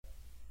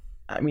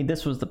I mean,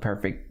 this was the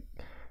perfect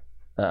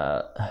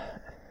uh,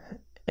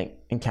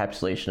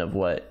 encapsulation of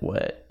what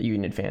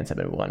Union fans have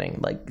been wanting.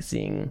 Like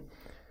seeing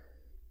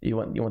you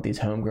want these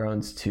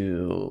homegrowns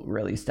to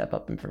really step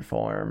up and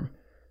perform,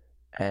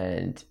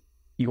 and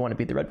you want to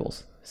beat the Red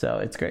Bulls. So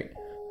it's great.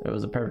 It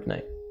was a perfect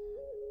night.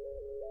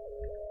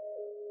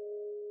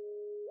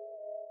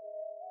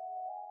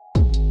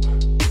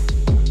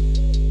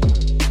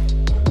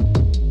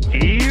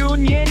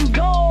 Union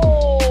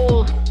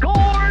goal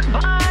scored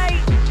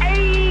by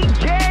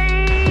AJ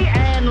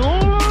and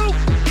Luke,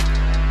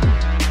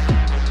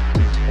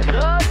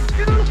 the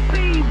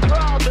Doofy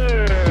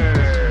brothers.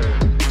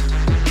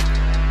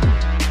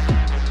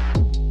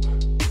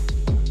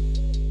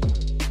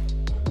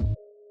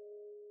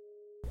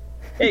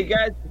 Hey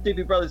guys, the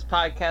Doofy Brothers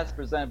podcast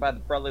presented by the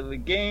Brotherly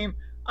Game.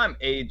 I'm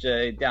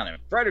AJ down in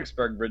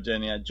Fredericksburg,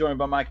 Virginia, joined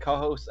by my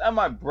co-host and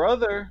my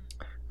brother.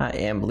 I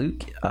am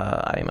Luke.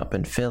 I am up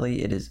in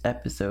Philly. It is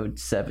episode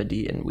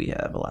 70, and we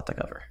have a lot to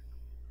cover.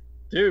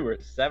 Dude, we're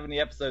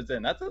 70 episodes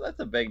in. That's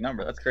a big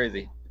number. That's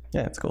crazy.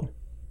 Yeah, it's cool.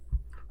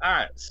 All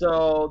right,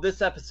 so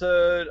this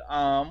episode,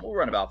 we'll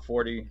run about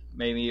 40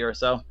 maybe or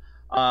so.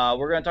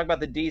 We're going to talk about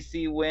the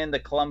DC win, the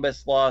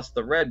Columbus loss,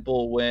 the Red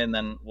Bull win,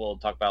 then we'll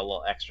talk about a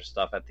little extra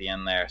stuff at the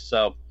end there.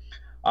 So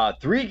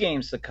 3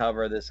 games to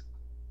cover this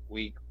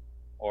week,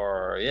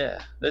 or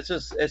yeah, it's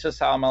just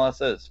how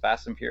MLS is.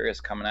 Fast and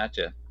Furious coming at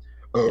you.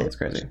 Yeah, it's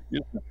crazy. We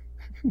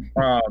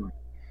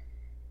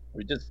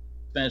just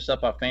finished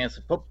up our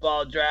fantasy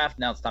football draft.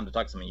 Now it's time to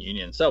talk some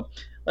Union. So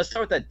let's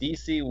start with that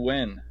DC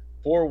win,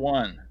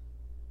 4-1.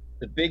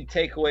 The big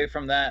takeaway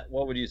from that,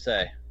 what would you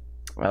say?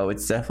 Oh,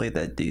 it's definitely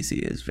that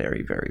DC is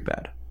very, very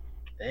bad.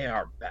 They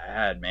are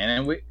bad, man.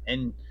 And we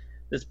in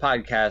this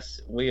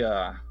podcast,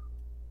 we're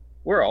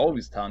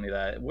always telling you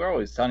that. We're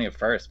always telling you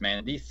first,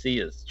 man.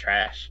 DC is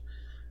trash.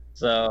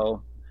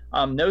 So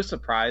no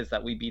surprise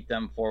that we beat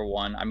them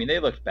 4-1. I mean, they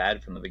looked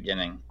bad from the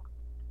beginning.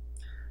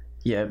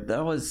 Yeah,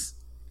 that was.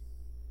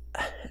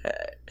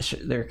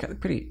 They're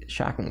pretty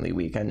shockingly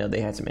weak. I know they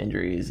had some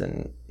injuries,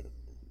 and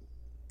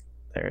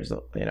there's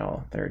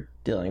they're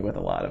dealing with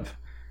a lot of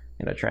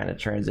trying to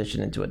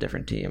transition into a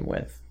different team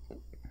with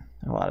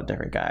a lot of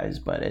different guys.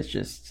 But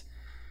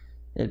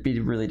it'd be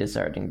really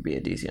disheartening to be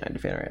a DC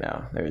United fan right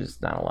now.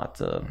 There's not a lot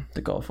to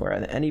go for,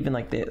 and even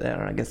like I don't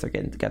know, I guess they're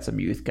got some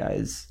youth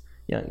guys.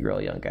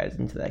 Really young guys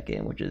into that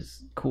game, which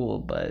is cool,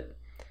 but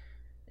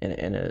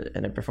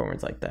in a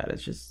performance like that,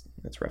 it's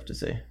rough to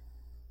see.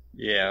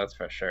 Yeah, that's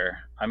for sure.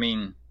 I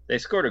mean, they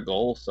scored a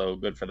goal, so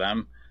good for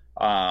them.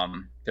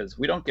 Because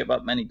we don't give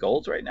up many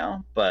goals right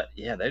now, but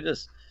yeah, they're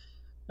just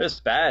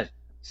bad.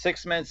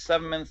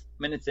 7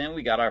 minutes in,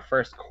 we got our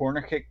first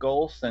corner kick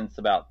goal since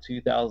about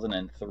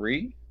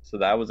 2003, so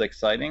that was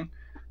exciting.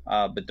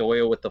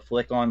 Bedoya with the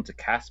flick on to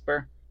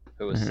Casper,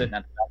 who was sitting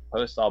at the back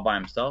post all by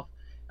himself.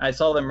 I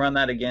saw them run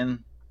that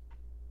again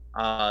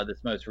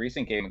this most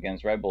recent game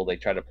against Red Bull. They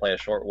tried to play a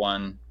short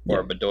one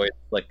or Bedoya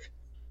flick,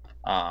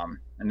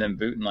 and then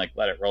Booten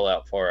let it roll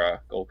out for a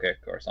goal kick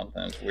or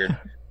something. It's weird.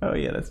 Oh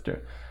yeah, that's true.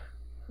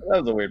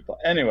 That was a weird play.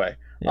 Anyway,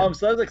 so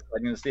that was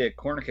exciting to see a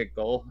corner kick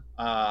goal.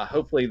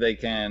 Hopefully they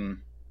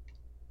can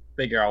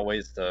figure out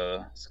ways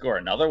to score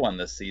another one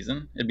this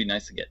season. It'd be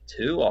nice to get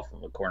 2 off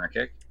of a corner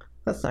kick.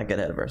 Let's not get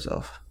ahead of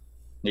ourselves.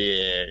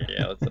 Yeah,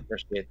 let's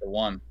appreciate the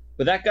one.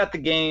 But that got the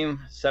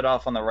game set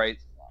off on the right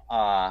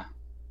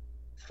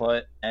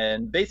foot,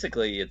 and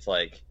basically it's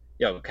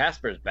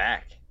Casper's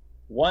back.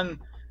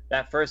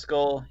 That first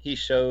goal, he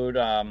showed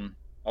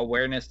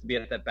awareness to be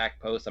at that back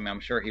post. I mean, I'm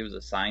sure he was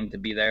assigned to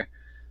be there.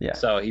 Yeah.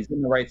 So he's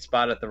in the right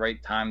spot at the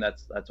right time.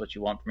 That's what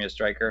you want from your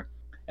striker.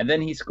 And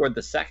then he scored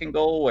the second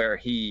goal where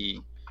he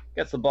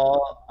gets the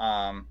ball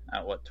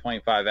at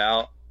 25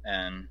 out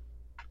and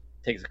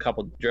takes a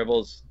couple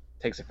dribbles,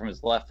 takes it from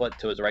his left foot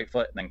to his right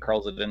foot, and then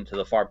curls it into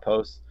the far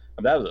post.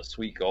 That was a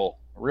sweet goal,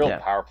 real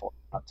powerful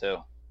too.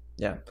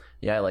 Yeah,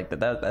 I like that.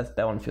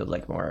 That one feels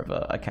like more of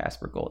a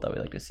Casper goal that we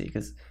like to see,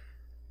 because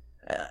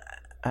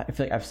I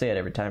feel like I've said it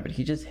every time, but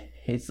he just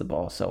hits the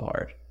ball so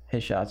hard.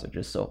 His shots are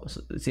just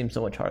it seems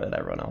so much harder than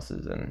everyone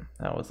else's, and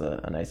that was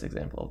a nice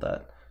example of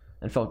that,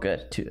 and felt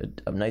good too.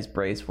 A nice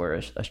brace for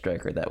a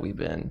striker that we've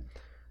been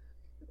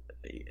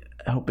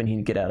hoping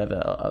he'd get out of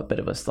a bit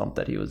of a slump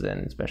that he was in,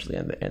 especially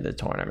in the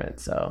tournament.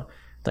 So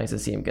it's nice to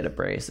see him get a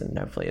brace, and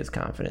hopefully his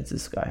confidence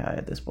is sky high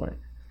at this point.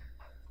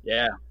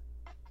 Yeah.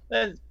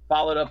 Then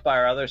followed up by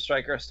our other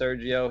striker,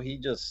 Sergio. He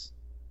gets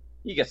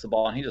the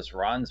ball and he just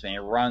runs, man. He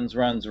runs,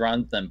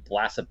 then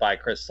blasts it by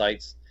Chris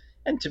Seitz.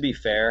 And to be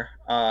fair,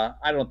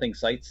 I don't think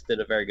Seitz did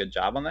a very good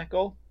job on that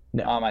goal.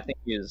 No. I think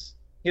he was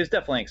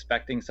definitely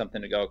expecting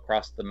something to go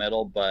across the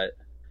middle, but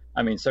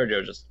I mean,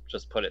 Sergio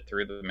just put it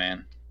through the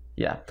man.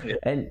 Yeah.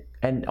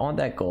 And on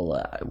that goal,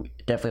 we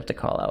definitely have to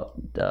call out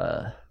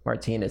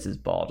Martinez's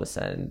ball to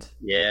send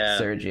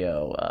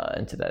Sergio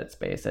into that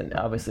space, and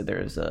obviously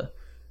there's a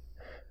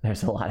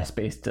lot of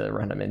space to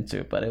run him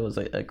into, but it was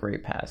a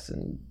great pass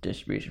and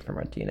distribution for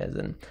Martinez.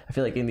 And I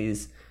feel like in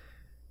these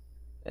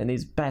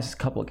past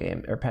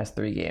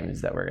 3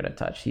 games that we're gonna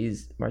touch,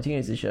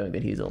 Martinez is showing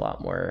that he's a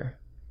lot more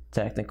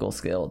technical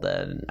skill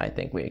than I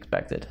think we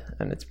expected,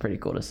 and it's pretty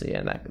cool to see.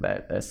 And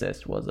that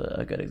assist was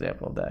a good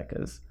example of that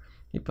because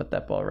he put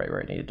that ball right where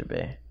it needed to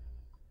be.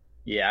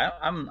 Yeah,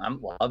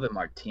 I'm loving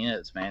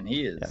Martinez, man.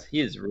 He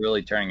is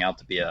really turning out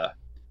to be a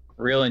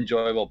real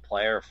enjoyable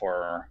player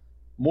for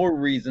more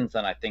reasons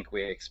than I think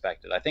we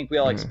expected. I think we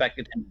all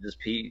expected him to just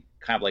be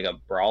kind of like a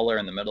brawler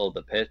in the middle of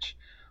the pitch,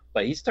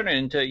 but he's turning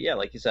into, yeah,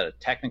 like you said, a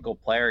technical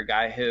player, a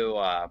guy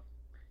who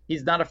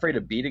he's not afraid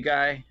to beat a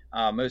guy.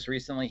 Most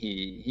recently,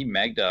 he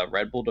megged a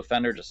Red Bull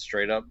defender just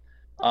straight up.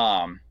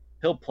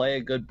 He'll play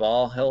a good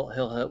ball. He'll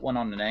hit one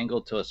on an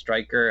angle to a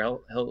striker.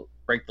 He'll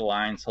break the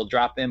lines. He'll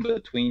drop in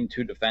between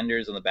two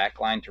defenders on the back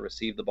line to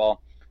receive the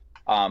ball.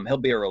 He'll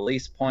be a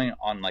release point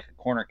on like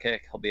a corner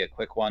kick. He'll be a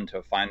quick one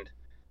to find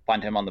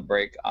him on the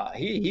break.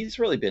 He's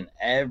really been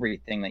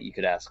everything that you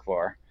could ask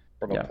for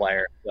from a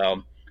player.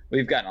 So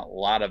we've gotten a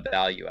lot of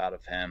value out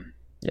of him.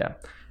 Yeah.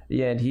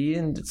 Yeah, and he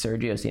and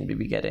Sergio seem to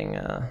be getting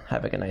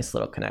having a nice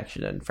little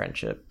connection and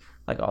friendship,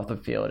 like off the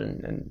field,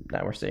 and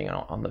now we're seeing it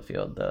on the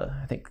field.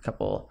 I think a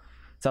couple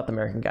South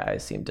American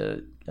guys seem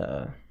to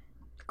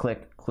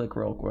click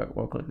real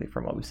quickly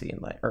from what we've seen,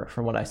 or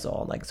from what I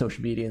saw on like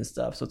social media and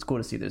stuff. So it's cool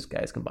to see those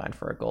guys combine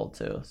for a goal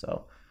too.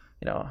 So,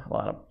 a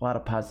lot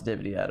of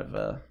positivity out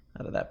of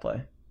that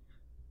play.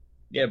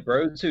 Yeah,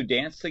 bros who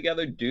dance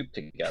together dupe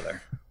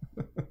together.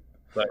 Is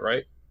that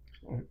right?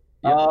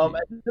 Yep.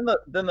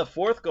 Then the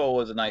fourth goal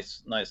was a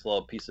nice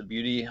little piece of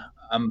beauty.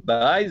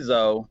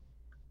 Mbaizo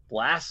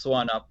blasts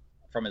one up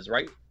from his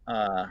right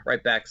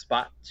back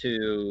spot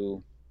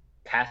to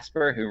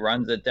Casper, who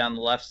runs it down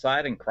the left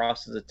side and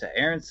crosses it to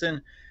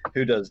Aronson,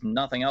 who does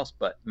nothing else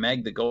but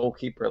meg the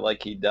goalkeeper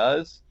like he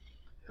does.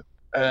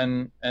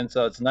 And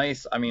so it's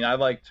nice. I mean, I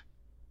liked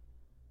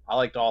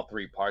all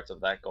three parts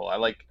of that goal. I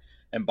like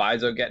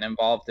Mbaizo getting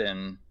involved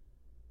in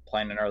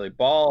playing an early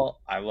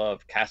ball. I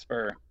love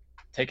Casper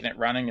taking it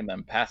running and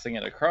then passing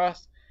it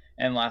across.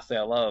 And lastly,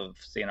 I love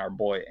seeing our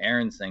boy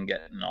Aronson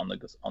getting on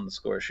the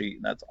score sheet.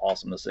 That's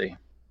awesome to see.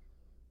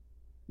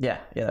 Yeah,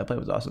 that play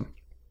was awesome.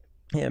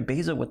 Yeah, and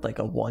Beza with like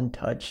a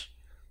one-touch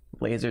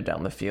laser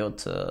down the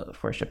field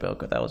for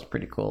Shipilka. That was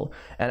pretty cool.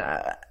 And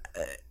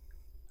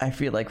I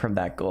feel like from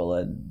that goal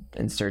and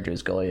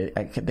Sergio's goal,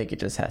 I think it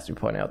just has to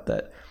point out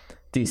that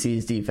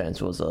DC's defense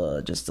was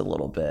just a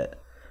little bit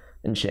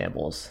in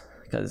shambles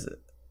because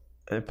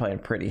they're playing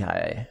pretty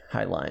high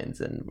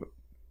lines and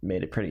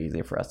made it pretty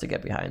easy for us to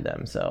get behind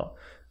them. So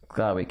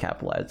glad we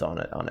capitalized on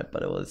it,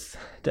 but it was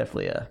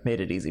definitely made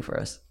it easy for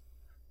us.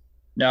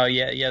 No,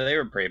 yeah, they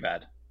were pretty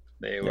bad.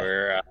 They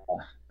were,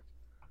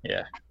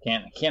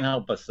 can't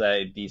help but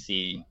say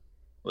DC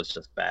was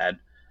just bad.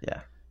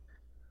 Yeah.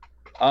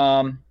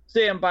 So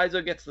yeah,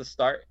 Mbaizo gets the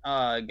start.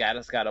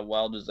 Gaddis got a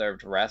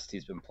well-deserved rest.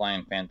 He's been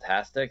playing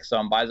fantastic. So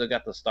Mbaizo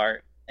got the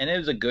start, and it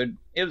was a good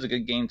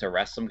game to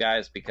rest some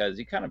guys because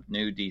you kind of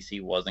knew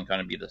DC wasn't going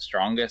to be the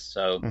strongest.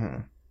 So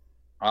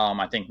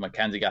I think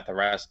McKenzie got the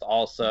rest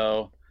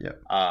also. Yeah.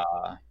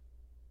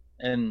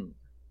 And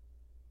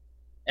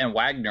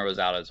Wagner was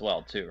out as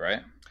well too,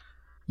 right?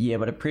 Yeah,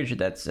 but I'm pretty sure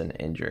that's an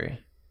injury.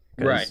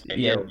 Right.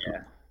 Yeah.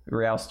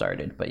 Real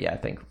started, but yeah, I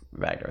think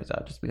Wagner was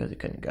out just because he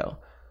couldn't go.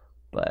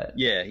 But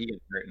yeah, he got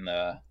hurt in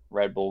the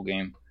Red Bull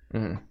game.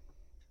 Mm-hmm.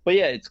 But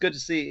yeah, it's good to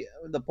see.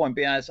 The point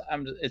being,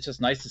 it's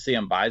just nice to see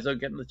Mbaizo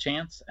getting the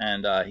chance,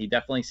 and he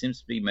definitely seems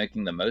to be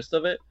making the most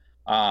of it.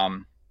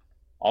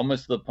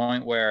 Almost to the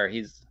point where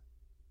he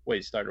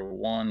started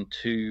 1,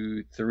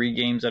 2, 3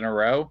 games in a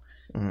row,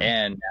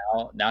 and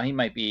now he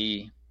might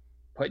be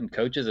putting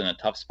coaches in a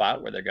tough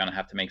spot where they're going to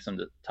have to make some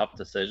tough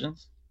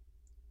decisions.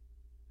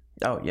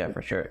 Oh yeah,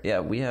 for sure.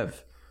 Yeah, we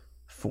have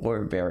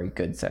 4 very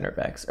good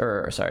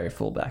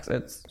fullbacks.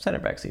 It's center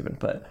backs even,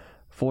 but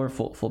 4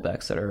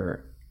 fullbacks that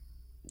are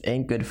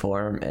in good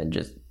form and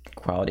just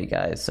quality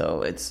guys.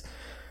 So it's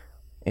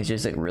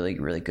just a really,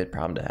 really good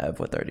problem to have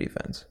with our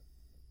defense.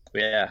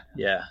 Yeah,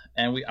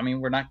 and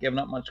we're not giving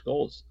up much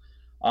goals.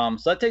 So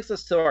that takes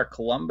us to our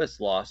Columbus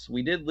loss.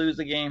 We did lose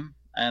a game,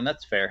 and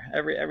that's fair.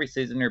 Every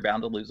season you're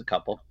bound to lose a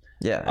couple.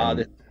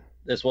 Yeah.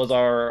 This was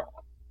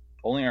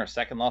only our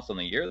second loss on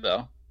the year,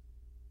 though.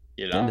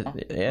 In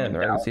the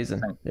regular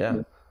season.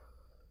 Yeah.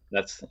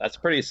 That's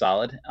pretty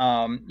solid.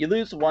 You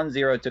lose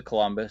 1-0 to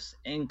Columbus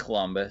in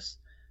Columbus.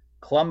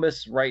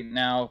 Columbus right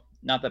now,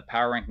 not that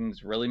power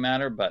rankings really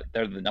matter, but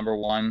they're the number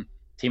 1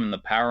 team in the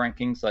power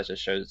rankings. So that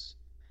just shows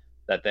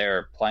that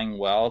they're playing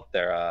well.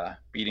 They're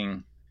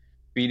beating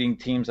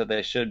teams that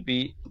they should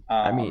beat.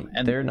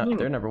 And they're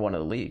number 1 in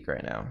the league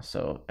right now.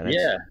 So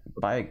it's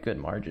by a good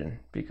margin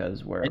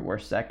because we're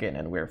second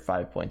and we're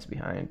 5 points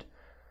behind.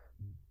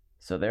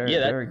 So they're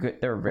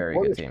a very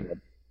good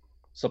team.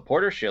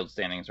 Supporter Shield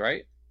standings,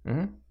 right?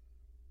 Mm-hmm.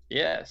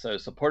 Yeah, so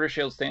Supporter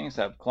Shield standings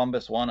have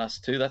Columbus 1, us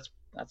 2.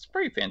 That's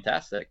pretty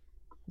fantastic.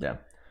 Yeah.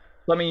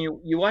 I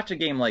mean, you watch a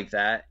game like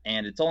that,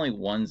 and it's only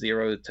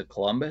 1-0 to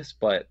Columbus,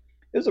 but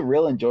it was a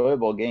real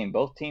enjoyable game.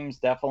 Both teams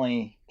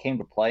definitely came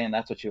to play, and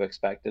that's what you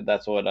expected.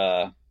 That's what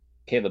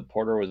Caleb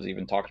Porter was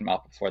even talking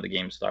about before the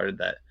game started,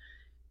 that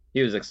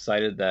he was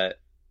excited that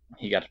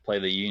he got to play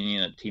the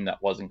Union, a team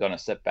that wasn't going to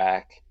sit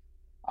back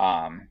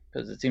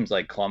Because it seems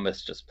like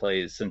Columbus just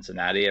plays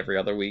Cincinnati every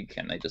other week,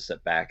 and they just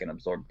sit back and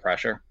absorb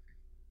pressure.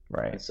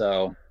 Right.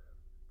 So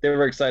they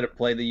were excited to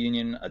play the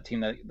Union, a team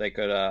that they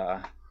could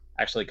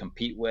actually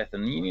compete with,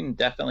 and the Union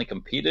definitely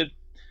competed,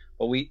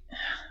 but we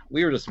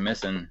were just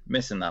missing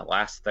that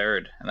last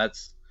third, and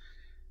that's,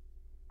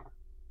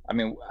 I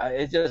mean,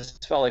 it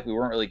just felt like we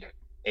weren't really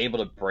able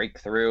to break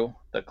through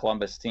the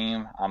Columbus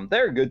team.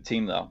 They're a good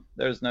team though.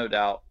 There's no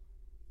doubt.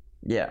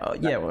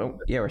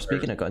 We're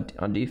speaking of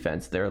on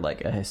defense. They're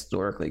like a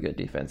historically good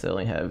defense. They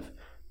only have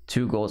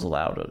 2 goals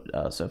allowed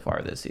so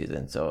far this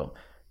season, so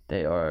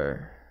they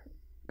are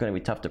going to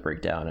be tough to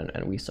break down.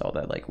 And we saw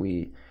that, like,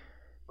 we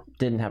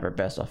didn't have our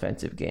best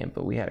offensive game,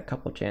 but we had a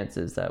couple of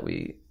chances that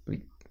we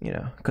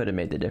could have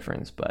made the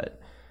difference.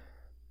 But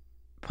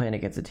playing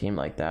against a team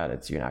like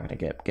that, you're not going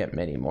to get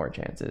many more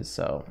chances.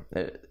 So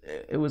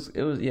it was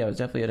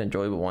definitely an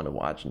enjoyable one to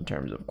watch in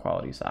terms of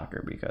quality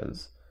soccer,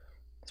 because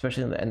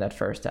especially in that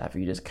first half,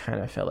 you just kind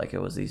of felt like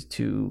it was these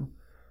 2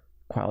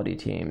 quality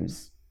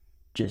teams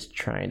just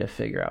trying to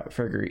figure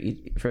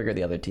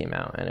the other team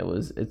out. And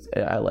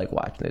I like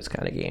watching those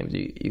kind of games.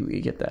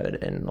 You get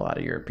that in a lot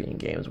of European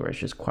games where it's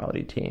just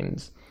quality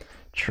teams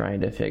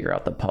trying to figure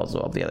out the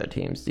puzzle of the other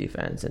team's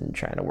defense and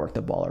trying to work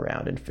the ball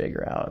around and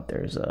figure out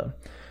there's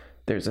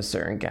a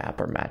certain gap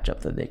or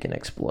matchup that they can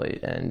exploit.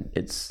 And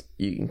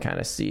you can kind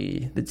of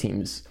see the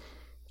teams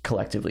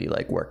collectively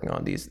like working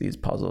on these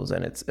puzzles,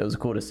 and it was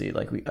cool to see.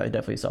 Like, I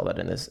definitely saw that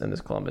in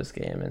this Columbus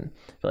game, and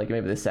I feel like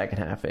maybe the second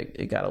half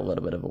it got a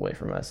little bit of away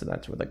from us, and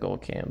that's where the goal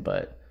came.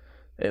 But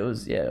it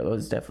was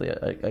definitely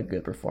a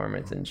good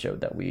performance, and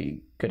showed that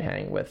we could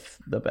hang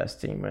with the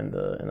best team in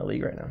the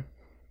league right now.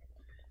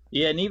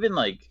 Yeah, and even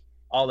like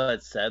all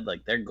that said,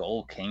 like their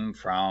goal came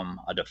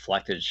from a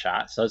deflected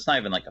shot, so it's not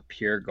even like a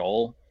pure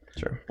goal.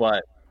 Sure.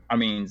 But I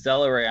mean,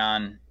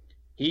 Zelarayan,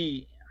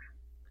 I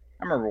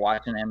remember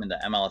watching him in the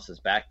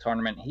MLS's back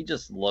tournament. He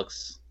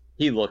looks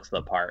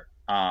the part.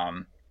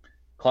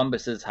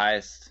 Columbus's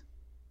highest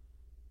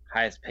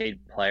paid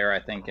player, I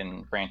think,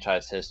 in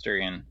franchise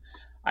history, and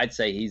I'd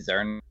say he's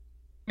earning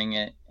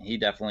it. He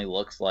definitely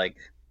looks like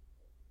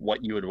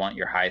what you would want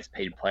your highest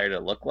paid player to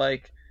look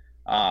like.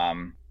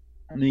 And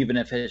even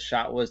if his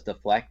shot was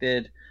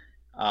deflected,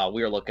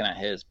 we were looking at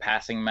his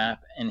passing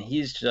map, and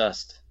he's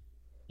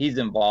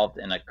involved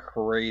in a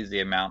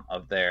crazy amount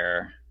of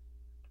their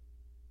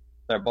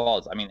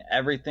balls. I mean,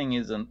 everything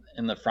is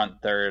in the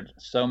front third.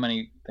 So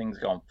many things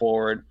going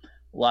forward.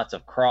 Lots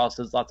of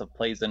crosses, lots of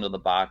plays into the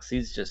box.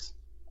 He's just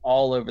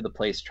all over the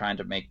place trying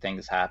to make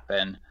things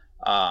happen.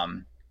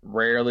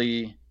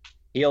 Rarely,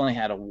 he only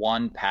had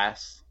 1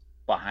 pass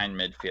behind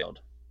midfield.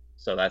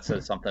 So that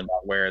says something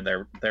about where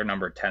their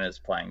number 10 is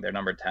playing. Their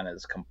number 10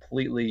 is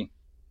completely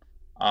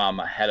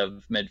ahead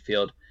of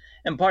midfield.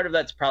 And part of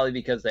that's probably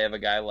because they have a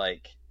guy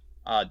like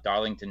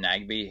Darlington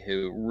Nagbe,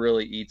 who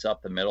really eats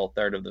up the middle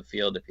third of the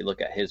field. If you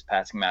look at his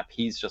passing map,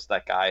 he's just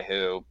that guy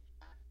who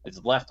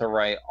is left to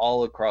right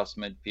all across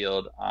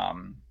midfield.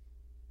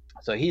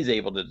 So he's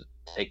able to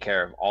take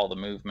care of all the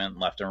movement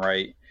left and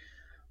right.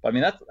 But I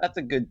mean, that's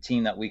a good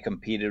team that we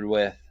competed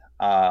with.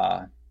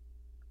 I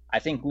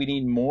think we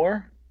need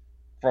more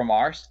from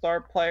our star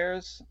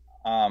players,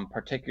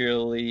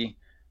 particularly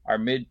our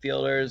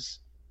midfielders.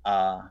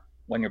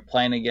 When you're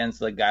playing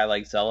against a guy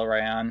like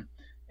Zelarayan,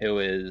 who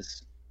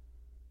is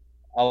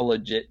a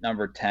legit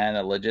number 10,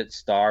 a legit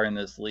star in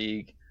this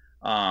league.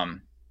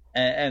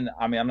 And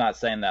I mean, I'm not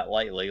saying that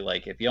lightly.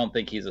 Like, if you don't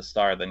think he's a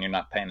star, then you're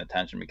not paying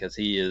attention, because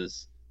he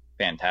is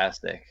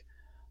fantastic.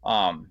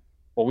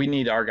 But we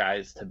need our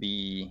guys to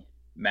be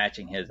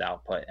matching his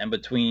output. And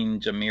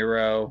between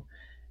Jamiro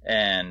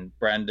and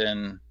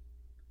Brendan,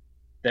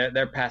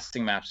 their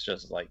passing maps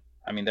just like,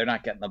 I mean, they're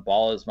not getting the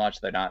ball as much.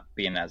 They're not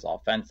being as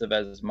offensive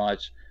as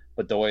much.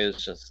 But Doy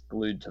is just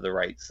glued to the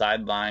right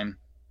sideline.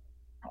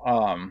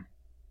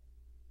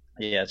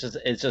 Yeah,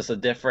 it's just a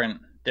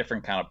different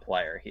kind of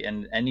player.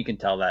 And you can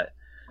tell that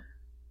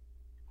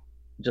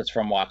just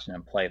from watching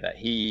him play, that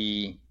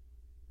he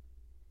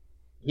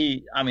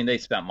I mean, they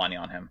spent money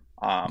on him.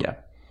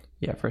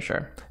 Yeah, for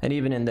sure. And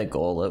even in the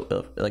goal,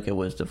 it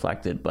was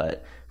deflected,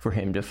 but for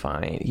him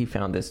to he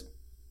found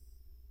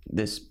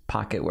this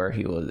pocket where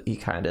he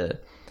kind of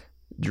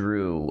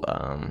drew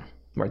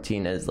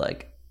Martinez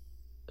like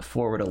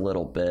forward a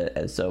little bit,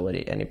 and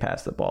he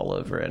passed the ball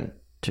over and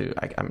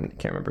I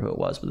can't remember who it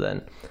was, but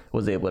then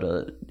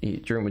he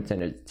drew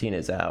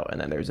Martinez out,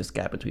 and then there's this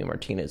gap between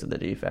Martinez and the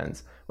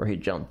defense where he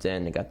jumped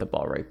in and got the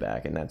ball right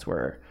back, and that's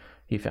where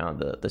he found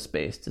the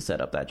space to set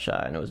up that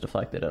shot, and it was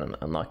deflected and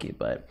unlucky,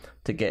 but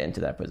to get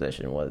into that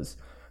position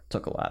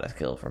took a lot of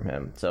skill from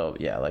him. So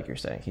yeah, like you're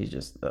saying, he's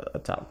just a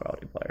top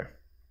quality player.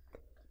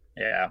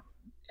 Yeah.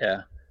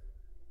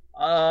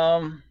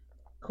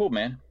 Cool,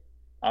 man.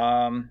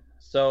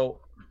 So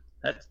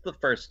that's the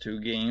first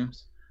 2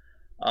 games.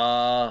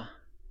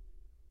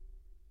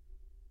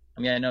 I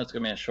mean, I know it's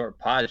going to be a short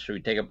pod. Should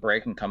we take a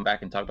break and come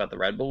back and talk about the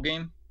Red Bull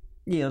game?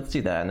 Yeah, let's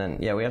do that. And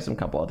then, we have some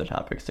couple other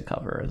topics to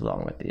cover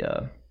along with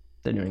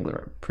the New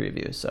England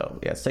preview. So,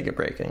 let's take a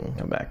break and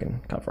come back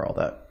and cover all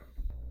that.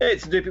 Hey,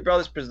 it's the Doopy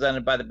Brothers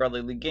presented by the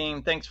Brotherly League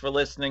Game. Thanks for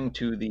listening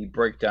to the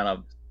breakdown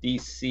of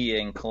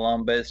DC and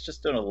Columbus.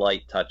 Just doing a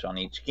light touch on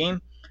each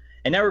game.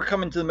 And now we're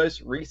coming to the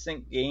most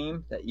recent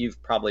game that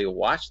you've probably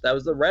watched. That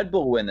was the Red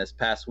Bull win this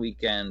past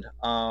weekend.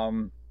 I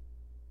don't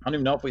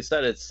even know if we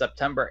said it's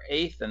September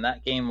 8th, and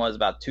that game was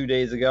about 2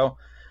 days ago.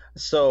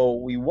 So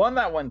we won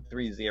that one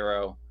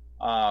 3-0.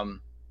 I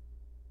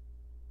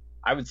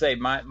would say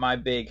my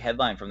big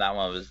headline from that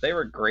one was they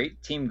were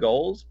great team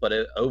goals, but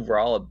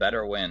overall a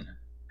better win.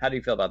 How do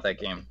you feel about that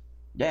game?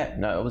 Yeah,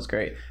 no, it was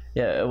great.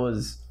 Yeah, it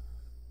was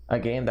a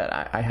game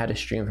that I had to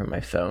stream from my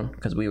phone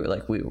because we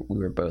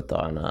were both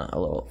on a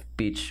little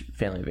beach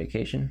family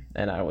vacation,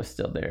 and I was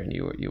still there, and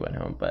you went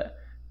home. But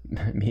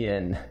me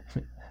and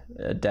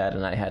Dad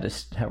and I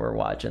were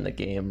watching the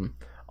game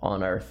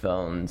on our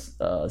phones,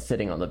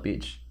 sitting on the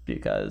beach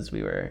because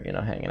we were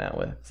hanging out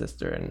with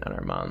sister and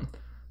our mom.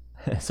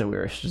 So we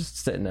were just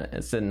sitting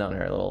on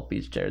our little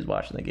beach chairs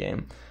watching the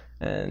game,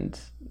 and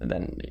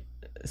then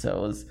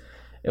so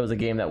it was a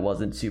game that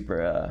wasn't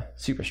super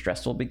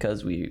stressful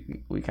because we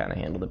kind of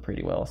handled it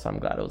pretty well. So I'm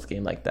glad it was a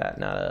game like that,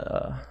 not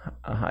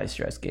a high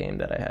stress game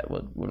that I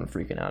wasn't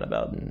freaking out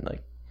about. And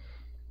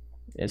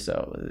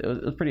so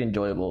it was pretty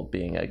enjoyable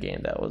being a game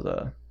that was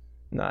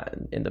not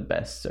in the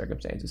best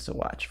circumstances to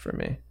watch for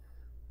me.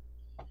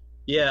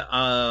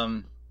 Yeah.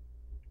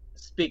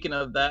 Speaking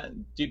of that,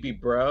 Doopy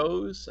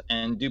Bros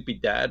and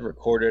Doopy Dad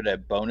recorded a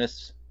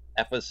bonus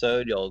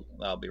episode.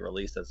 That'll be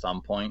released at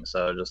some point,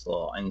 so just a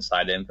little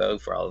inside info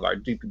for all of our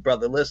Doopy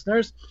Brother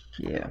listeners.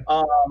 Yeah.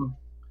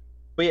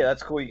 But yeah,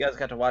 that's cool. You guys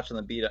got to watch on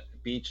the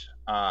beach.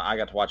 I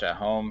got to watch at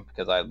home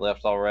because I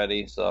left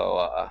already,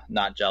 so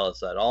not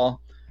jealous at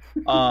all.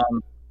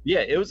 Yeah,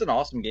 it was an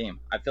awesome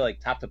game. I feel like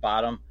top to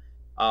bottom.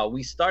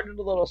 We started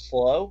a little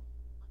slow.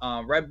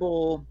 Red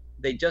Bull,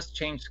 they just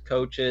changed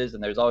coaches,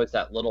 and there's always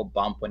that little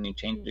bump when you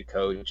change the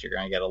coach. You're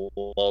going to get a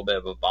little bit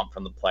of a bump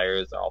from the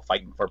players. They're all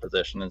fighting for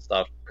position and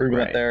stuff, proving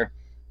that they're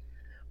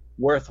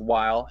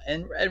worthwhile.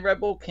 And Red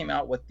Bull came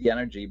out with the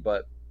energy,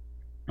 but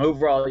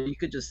overall, you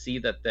could just see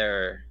that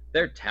their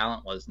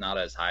talent was not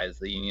as high as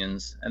the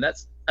Union's, and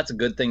that's a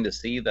good thing to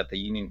see, that the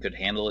Union could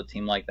handle a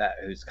team like that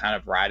who's kind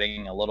of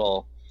riding a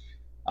little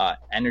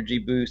energy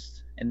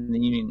boost. And the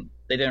Union,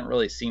 they didn't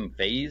really seem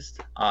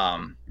phased,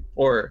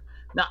 or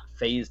not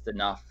phased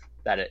enough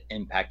that it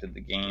impacted the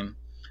game.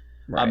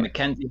 Right.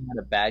 McKenzie had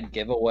a bad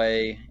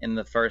giveaway in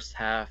the first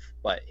half,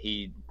 but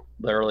he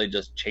literally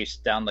just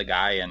chased down the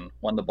guy and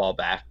won the ball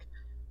back.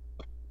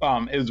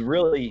 It was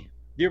really,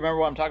 do you remember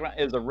what I'm talking about?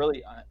 It was a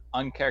really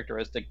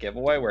uncharacteristic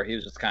giveaway where he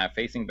was just kind of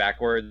facing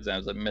backwards, and it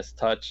was a missed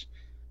touch.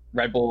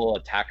 Red Bull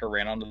attacker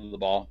ran onto the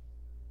ball.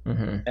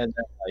 Mm-hmm. And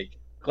then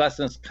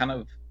Glesnes kind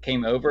of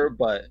came over,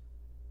 but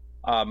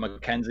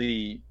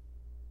McKenzie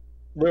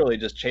literally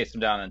just chased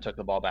him down and took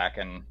the ball back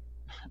and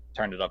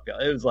turned it up.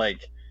 It was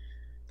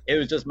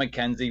just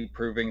McKenzie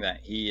proving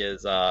that he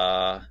is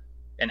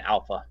an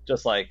alpha.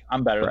 Just like,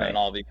 I'm better than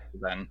all of you.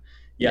 And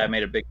I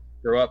made a big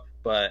screw up,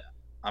 but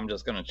I'm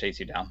just gonna chase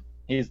you down.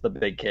 He's the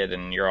big kid,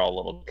 and you're all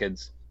little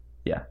kids.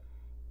 Yeah.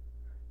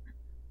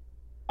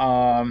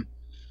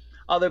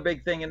 Other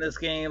big thing in this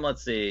game.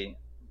 Let's see.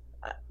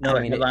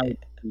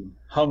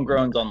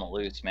 Homegrown's on the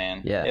loose,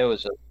 man. Yeah. It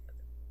was just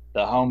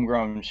the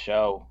homegrown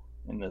show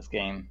in this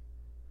game.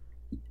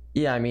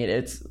 Yeah, I mean,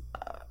 it's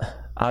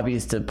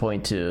obvious to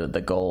point to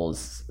the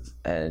goals,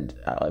 and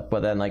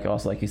but then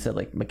also like you said,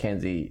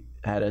 McKenzie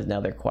had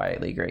another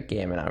quietly great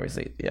game, and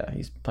obviously,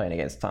 he's playing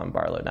against Tom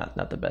Barlow,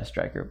 not the best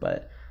striker,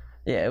 but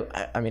yeah,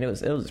 I mean, it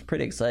was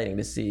pretty exciting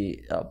to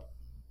see a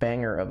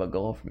banger of a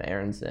goal from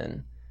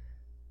Aronson,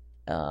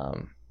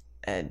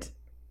 and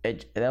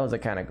that was the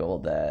kind of goal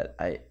that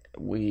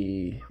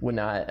we would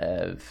not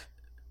have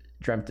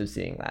dreamt of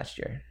seeing last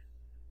year.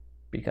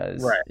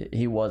 Because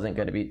he wasn't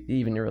going to be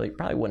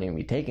probably wouldn't even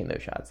be taking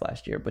those shots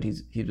last year, but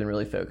he's been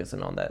really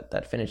focusing on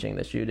that finishing,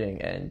 the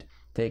shooting, and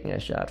taking a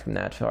shot from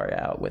that far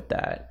out with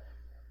that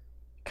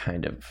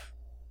kind of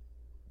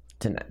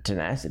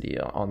tenacity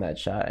on that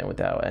shot, and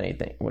without any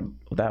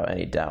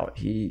doubt,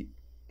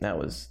 that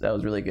was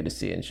really good to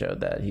see, and showed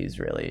that he's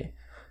really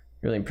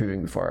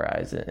improving before our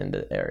eyes in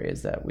the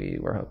areas that we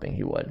were hoping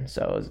he would.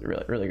 So it was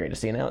really, really great to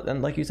see.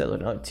 And like you said,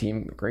 another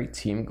great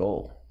team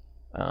goal.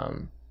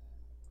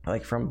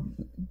 From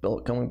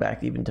going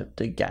back even to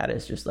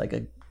Gaddis, just like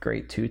a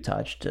great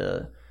 2-touch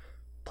to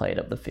play it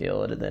up the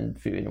field, and then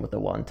Foodin with a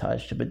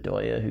 1-touch to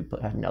Bedoya, who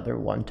had another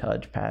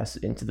 1-touch pass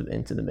into the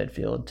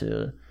midfield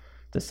to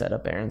set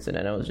up Aronson,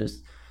 and it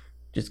was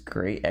just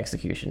great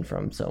execution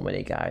from so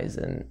many guys,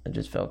 and it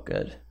just felt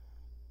good.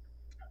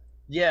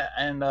 Yeah,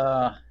 and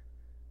I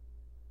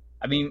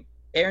mean,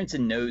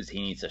 Aronson knows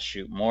he needs to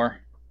shoot more,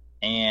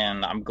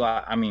 and I'm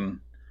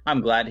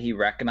glad he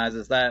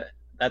recognizes that.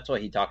 That's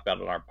what he talked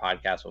about on our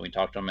podcast when we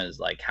talked to him,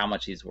 is how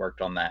much he's worked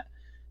on that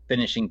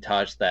finishing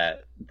touch,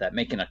 that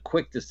making a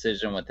quick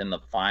decision within the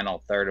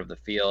final third of the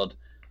field,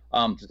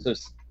 to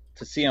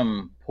see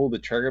him pull the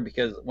trigger,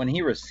 because when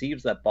he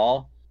receives that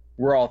ball,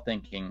 we're all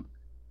thinking,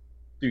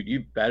 dude,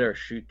 you better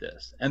shoot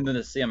this. And then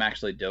to see him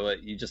actually do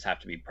it, you just have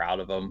to be proud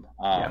of him.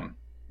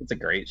 It's a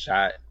great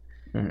shot.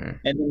 Mm-hmm.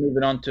 And then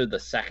moving on to the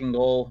second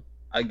goal,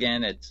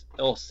 again, it's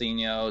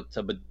Ilsinho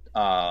to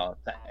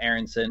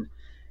Aronson.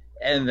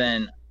 And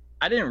then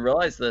I didn't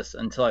realize this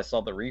until I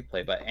saw the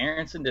replay, but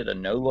Aronson did a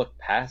no-look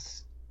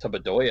pass to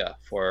Bedoya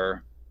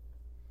for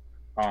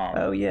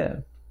Oh yeah.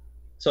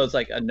 so it's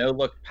like a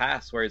no-look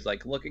pass where he's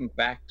like looking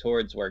back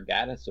towards where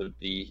Gaddis would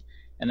be,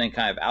 and then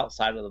kind of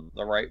outside of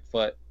the right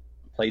foot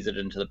plays it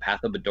into the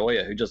path of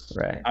Bedoya, who just,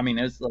 Right. I mean,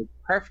 it's like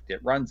perfect.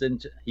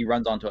 He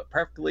runs onto it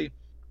perfectly,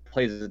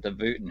 plays it to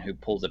Wooten, who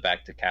pulls it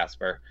back to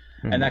Casper,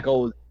 Mm-hmm. and that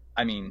goal,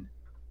 I mean,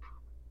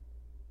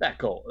 that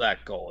goal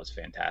is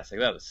fantastic.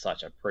 That was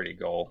such a pretty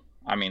goal.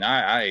 I mean,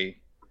 I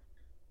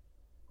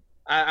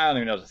don't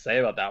even know what to say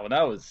about that one.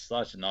 That was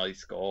such a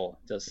nice goal,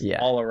 just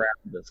all around,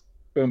 just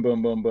boom,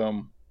 boom, boom,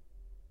 boom.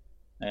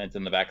 And it's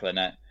in the back of the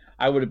net.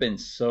 I would have been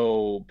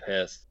so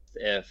pissed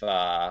if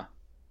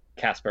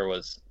Casper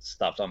was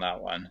stuffed on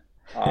that one.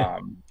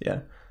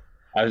 Yeah.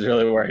 I was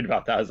really worried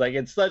about that. I was like,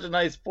 it's such a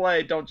nice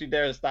play. Don't you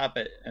dare stop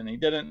it. And he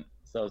didn't.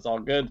 So it's all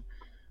good.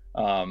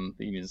 The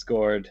Union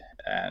scored,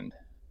 and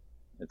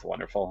it's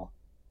wonderful.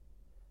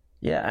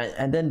 Yeah.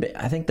 And then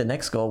I think the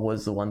next goal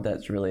was the one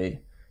that's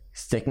really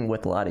sticking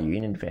with a lot of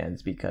Union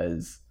fans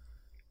because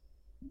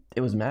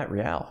it was Matt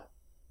Real.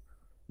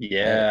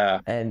 Yeah.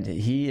 And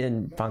he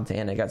and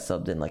Fontana got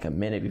subbed in like a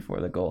minute before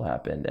the goal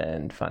happened,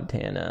 and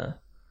Fontana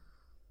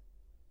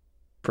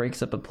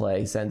breaks up a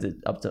play, sends it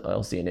up to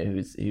Ilsinho,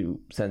 who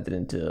sends it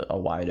into a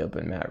wide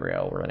open Matt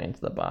Real running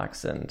into the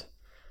box, and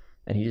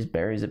he just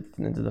buries it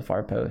into the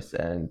far post.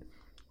 And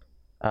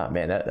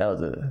man, that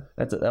was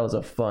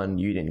a fun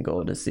Union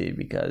goal to see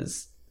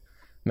because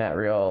Matt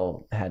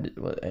Real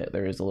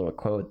there is a little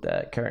quote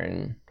that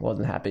Curtin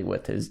wasn't happy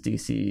with his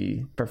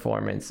DC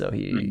performance, so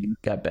he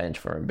got benched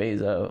for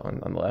Mbezo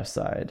on the left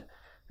side,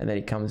 and then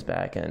he comes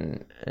back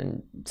and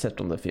steps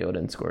on the field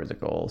and scores a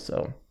goal.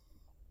 So,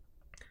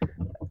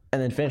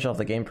 and then finish off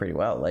the game pretty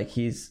well. Like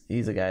he's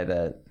a guy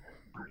that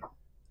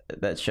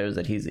shows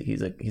that he's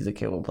a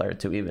capable player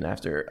too. Even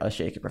after a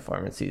shaky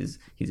performance, he's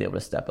able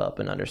to step up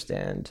and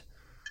understand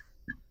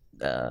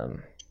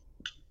the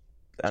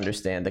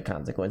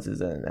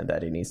consequences and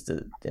that he needs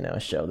to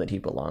show that he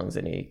belongs,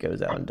 and he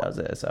goes out and does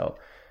it. So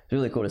it's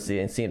really cool to see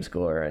him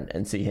score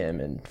and see him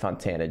and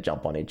Fontana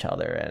jump on each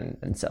other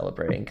and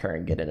celebrating,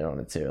 Curran getting in on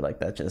it too. Like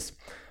that just,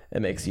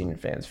 it makes Union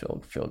fans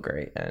feel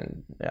great,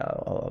 and yeah,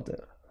 I loved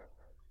it.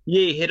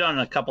 Yeah, you hit on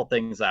a couple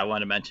things that I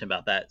want to mention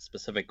about that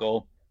specific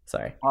goal.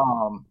 Sorry.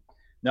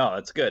 No,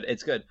 it's good.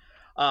 It's good.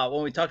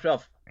 When we talked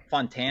about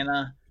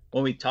Fontana,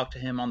 when we talked to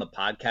him on the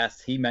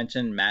podcast, he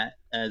mentioned Matt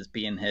as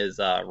being his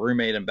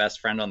roommate and best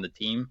friend on the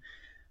team.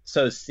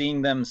 So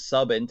seeing them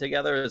sub in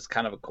together is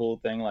kind of a cool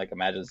thing. Like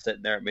imagine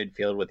sitting there at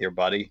midfield with your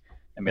buddy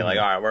and be like,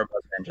 all right, we're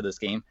about to enter this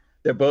game.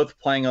 They're both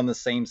playing on the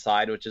same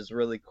side, which is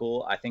really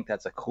cool. I think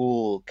that's a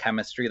cool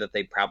chemistry that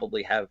they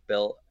probably have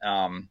built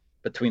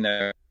between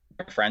their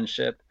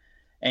friendship.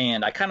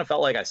 And I kind of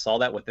felt like I saw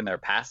that within their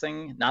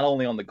passing, not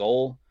only on the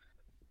goal,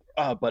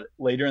 but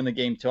later in the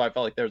game too. I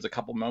felt like there was a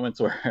couple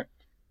moments where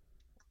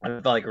I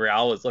felt like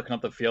Real was looking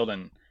up the field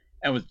and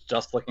was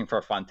just looking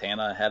for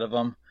Fontana ahead of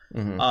him.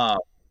 Mm-hmm.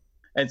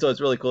 And so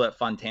it's really cool that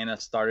Fontana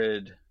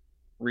started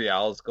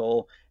Real's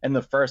goal. And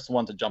the first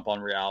one to jump on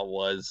Real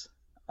was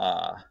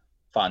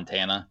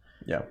Fontana.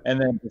 Yeah.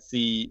 And then to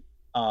see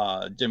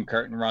Jim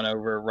Curtin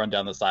run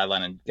down the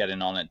sideline and get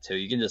in on it too.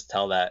 You can just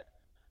tell that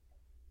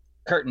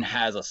Curtin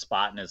has a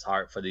spot in his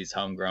heart for these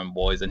homegrown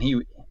boys. And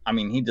he's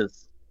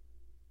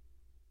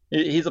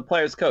a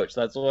player's coach.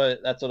 That's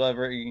what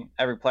every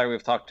player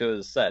we've talked to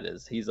has said,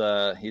 is he's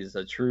a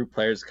true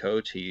player's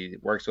coach. He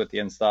works with you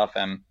and stuff.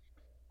 And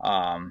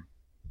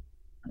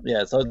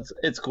yeah, so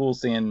it's cool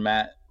seeing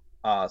Matt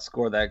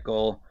score that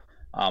goal.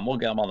 We'll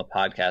get him on the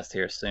podcast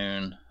here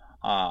soon.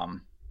 That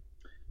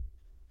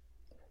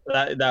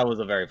was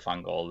a very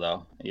fun goal,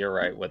 though. You're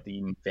right, with the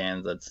Union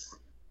fans,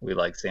 we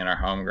like seeing our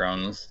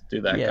homegrowns do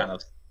that kind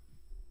of.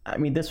 I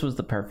mean, this was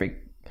the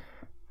perfect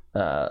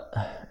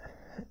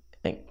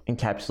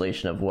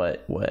encapsulation of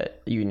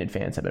what Union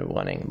fans have been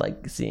wanting.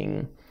 Like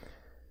seeing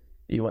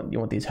you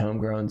want these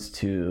homegrowns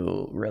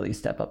to really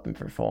step up and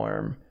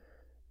perform,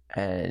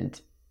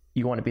 and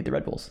you want to beat the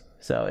Red Bulls.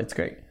 So it's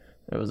great.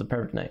 It was a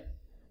perfect night.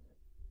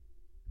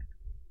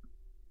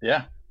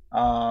 Yeah.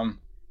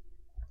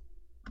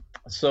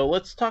 So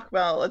let's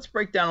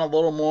break down a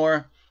little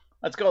more.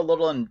 Let's go a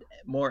little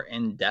more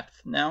in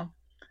depth now.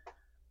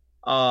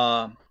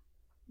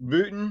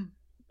 Wooten,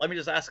 let me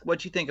just ask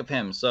what you think of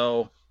him.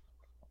 So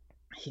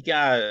he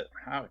got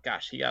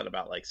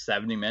about like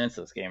 70 minutes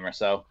this game or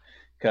so,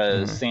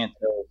 because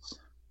Santos.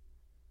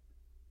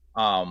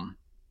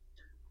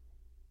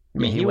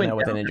 He went out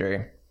with an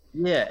injury.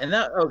 Yeah, and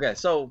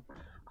so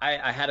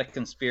I had a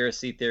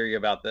conspiracy theory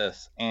about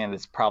this, and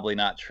it's probably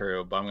not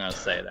true, but I'm going to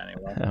say it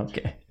anyway.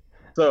 Okay.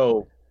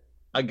 So,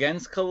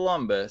 against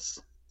Columbus,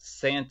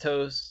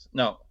 Santos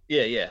got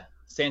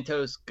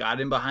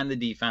in behind the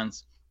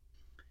defense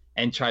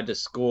and tried to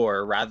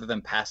score rather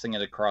than passing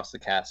it across to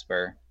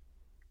Casper,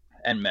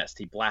 and missed.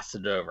 He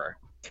blasted it over.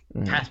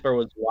 Casper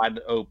was wide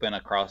open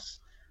across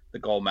the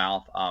goal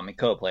mouth. He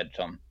could have played it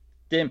to him.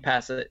 Didn't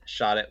pass it,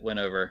 shot it, went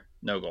over,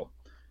 no goal.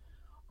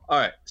 All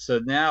right, so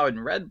now in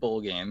Red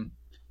Bull game,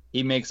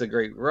 he makes a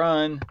great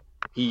run.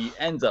 He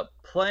ends up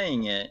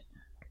playing it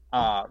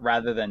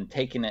rather than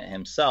taking it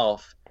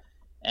himself,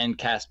 and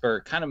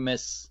Casper kind of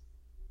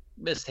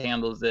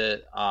mishandles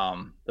it.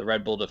 The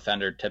Red Bull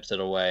defender tips it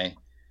away,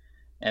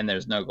 and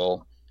there's no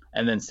goal.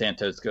 And then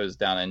Santos goes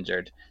down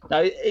injured.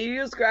 Now he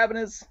was grabbing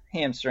his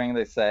hamstring,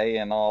 they say,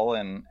 and all,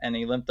 and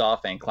he limped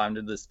off and climbed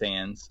into the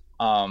stands.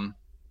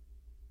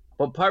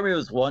 But part of me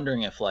was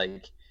wondering if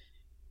like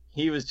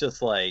he was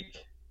just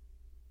like,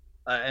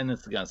 and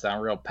this is gonna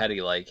sound real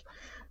petty, like,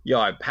 yo,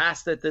 I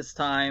passed it this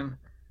time.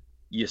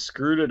 You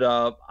screwed it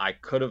up. I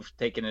could have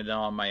taken it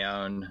on my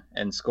own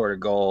and scored a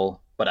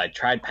goal, but I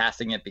tried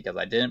passing it because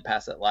I didn't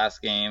pass it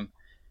last game.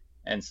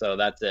 And so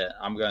that's it.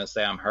 I'm going to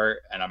say I'm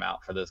hurt and I'm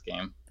out for this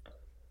game.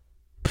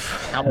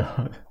 How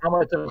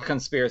much of a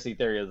conspiracy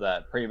theory is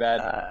that? Pretty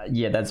bad?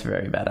 Yeah, that's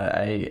very bad.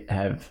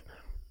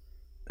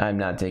 I'm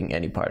not taking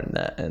any part in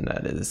that, and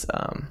that is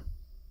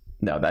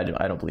no,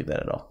 I don't believe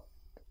that at all.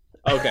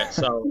 Okay,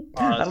 so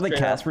I don't think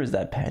Casper is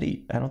that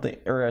petty. I don't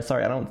think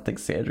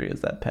Sandri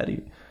is that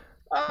petty.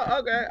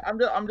 Okay,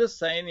 I'm just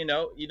saying, you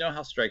know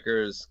how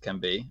strikers can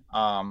be.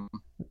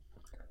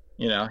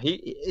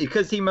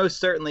 Because he most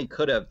certainly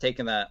could have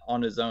taken that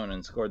on his own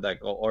and scored that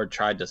goal, or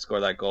tried to score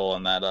that goal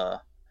in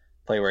that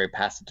play where he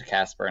passed it to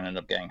Casper and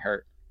ended up getting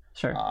hurt.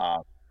 Sure.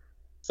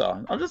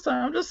 So I'm just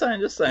saying.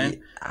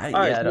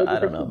 I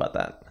don't know about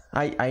that.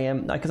 I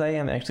am, because I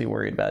am actually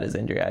worried about his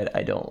injury.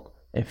 I don't,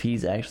 if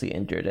he's actually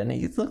injured, and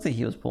he looks like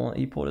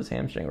he pulled his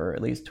hamstring, or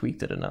at least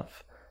tweaked it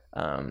enough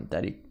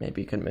that he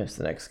maybe could miss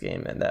the next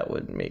game, and that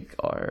would make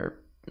our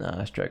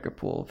striker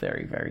pool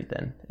very, very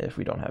thin if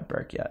we don't have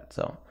Burke yet.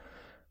 So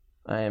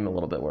I am a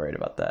little bit worried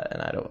about that,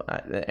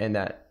 and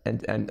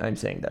I'm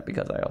saying that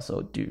because I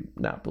also do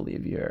not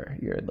believe your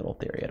little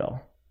theory at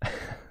all.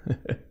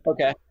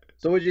 Okay.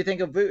 So what did you think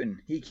of Wooten?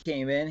 He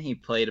came in, he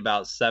played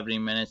about 70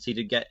 minutes. He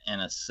did get an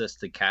assist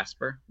to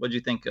Casper. What did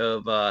you think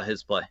of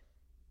his play?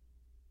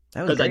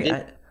 That was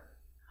great.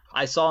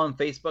 I saw on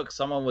Facebook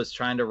someone was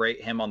trying to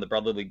rate him on the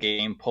Brotherly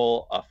Game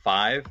poll a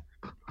 5,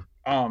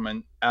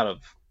 and out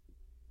of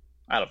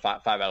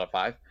 5 out of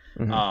 5.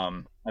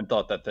 Mm-hmm. And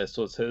thought that this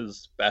was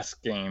his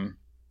best game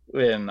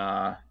in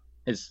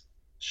his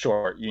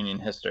short Union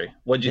history.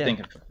 What did you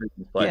think of his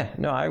play? Yeah,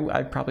 no,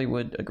 I probably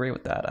would agree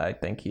with that. I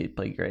think he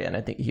played great, and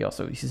I think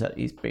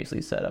he's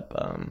basically set up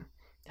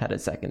had a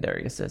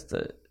secondary assist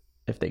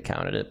if they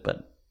counted it,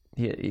 but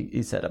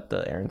he set up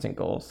the Aronson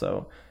goal,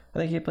 so I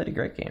think he played a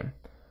great game,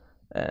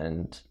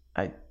 and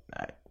I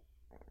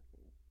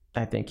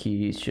think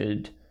he's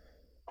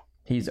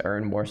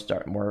earned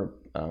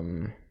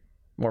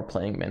more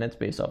playing minutes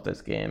based off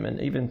this game and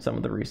even some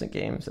of the recent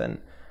games, and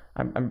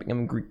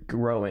I'm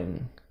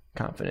growing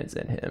confidence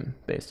in him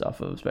based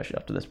off of, especially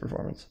after this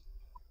performance.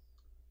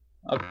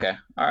 Okay,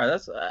 all right,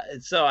 that's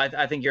so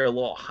I think you're a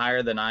little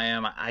higher than I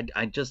am.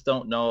 I just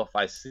don't know if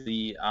I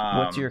see.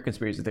 What's your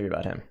conspiracy theory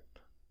about him?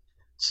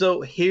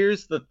 So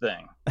here's the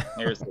thing.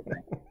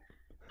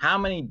 How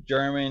many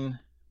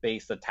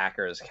German-based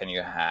attackers can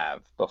you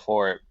have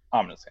before?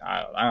 I don't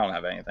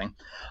have anything.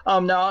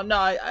 No,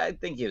 I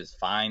think he was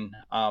fine.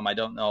 I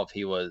don't know if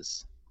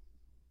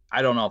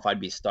I'd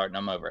be starting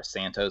him over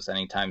Santos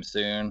anytime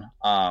soon.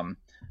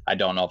 I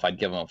don't know if I'd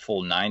give him a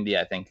full 90.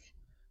 I think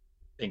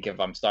if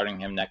I'm starting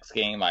him next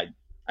game, I'd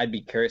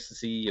be curious to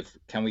see if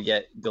can we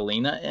get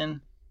Galena in.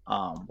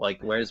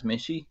 Where's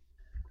Mishi?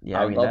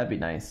 Yeah, that'd be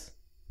nice.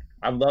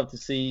 I'd love to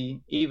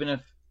see, even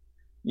if,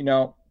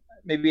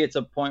 maybe it's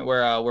a point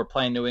where we're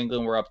playing New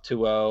England, we're up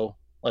 2-0.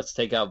 Let's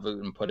take out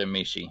Voot and put in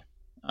Mishi.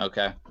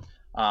 Okay.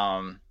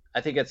 I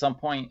think at some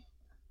point,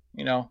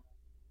 we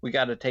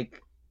got to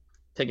take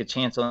a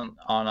chance on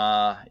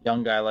a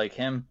young guy like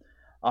him,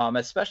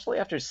 especially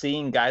after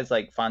seeing guys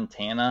like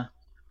Fontana.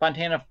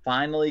 Fontana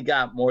finally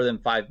got more than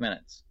 5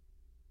 minutes,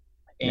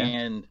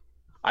 and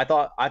I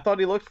thought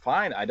he looked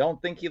fine. I don't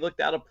think he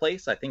looked out of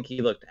place. I think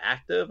he looked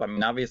active. I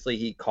mean, obviously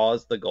he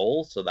caused the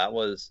goal, so that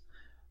was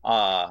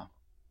a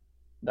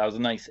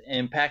nice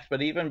impact.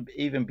 But even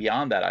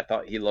beyond that, I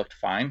thought he looked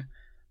fine.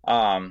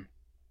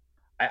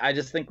 I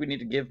just think we need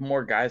to give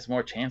more guys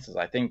more chances.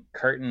 I think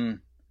Curtin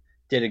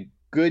did a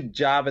good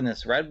job in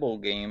this Red Bull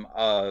game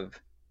of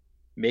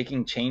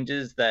making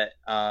changes that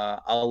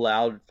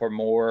allowed for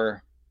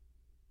more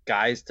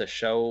guys to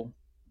show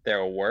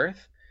their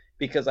worth,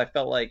 because I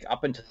felt like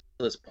up until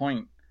this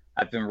point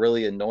I've been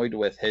really annoyed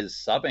with his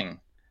subbing.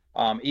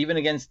 Even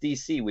against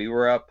DC, we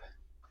were up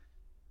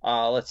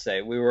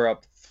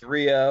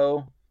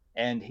 3-0,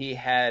 and he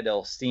had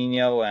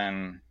Ilsinho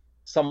and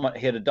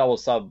he had a double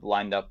sub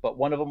lined up, but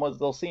one of them was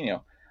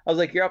Ilsinho. I was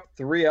like, you're up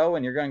 3-0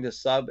 and you're going to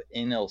sub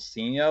in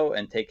Ilsinho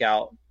and take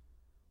out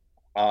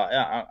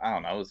I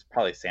don't know, it was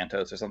probably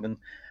Santos or something.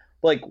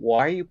 Like,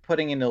 why are you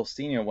putting in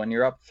Ilsinho when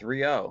you're up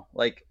 3-0?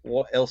 Like,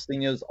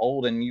 Ilsinho's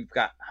old and you've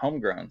got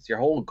homegrowns. Your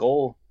whole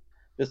goal,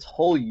 this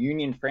whole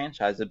Union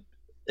franchise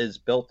is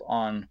built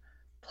on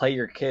play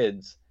your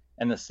kids,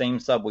 and the same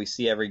sub we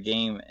see every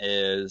game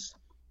is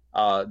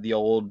the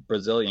old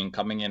Brazilian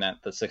coming in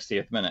at the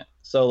 60th minute.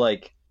 So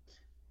like,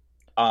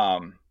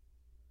 um,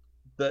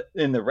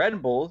 in the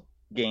Red Bull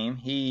game,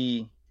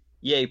 he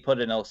put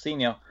in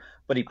Elsinho,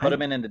 but he put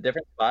him in a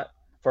different spot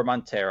for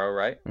Montero,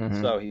 right?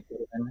 Mhm. So he put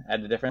him in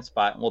at a different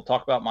spot. We'll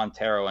talk about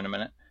Montero in a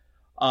minute.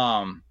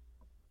 And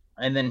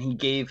then he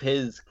gave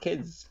his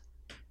kids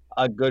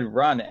a good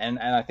run, and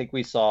I think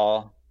we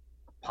saw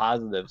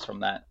positives from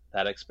that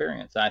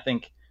experience. And I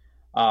think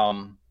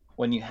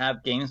when you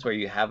have games where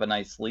you have a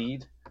nice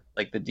lead,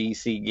 like the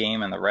DC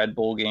game and the Red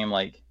Bull game,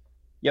 like,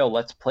 yo,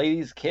 let's play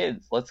these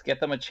kids. Let's get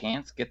them a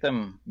chance, get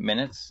them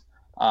minutes.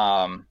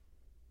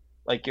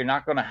 Like, you're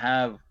not going to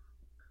have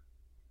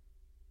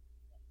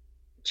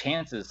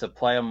chances to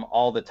play them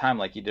all the time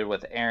like you did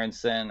with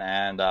Aronson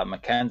and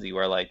McKenzie,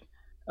 where like,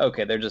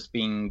 okay, they're just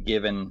being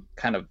given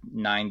kind of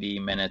 90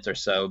 minutes or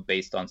so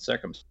based on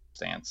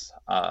circumstance.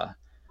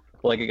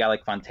 Like a guy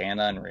like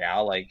Fontana and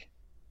Real, like,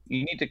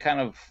 you need to kind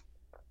of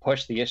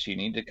push the issue. You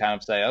need to kind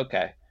of say,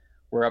 okay,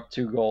 we're up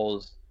 2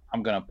 goals.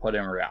 I'm going to put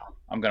in Real.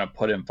 I'm going to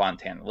put in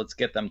Fontana. Let's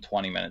get them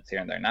 20 minutes here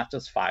and there, not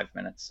just 5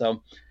 minutes.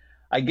 So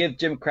I give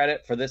Jim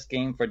credit for this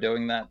game for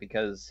doing that,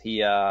 because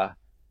he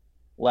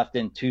left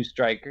in 2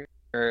 strikers,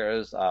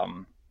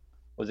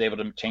 was able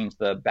to change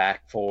the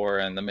back 4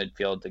 and the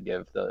midfield to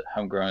give the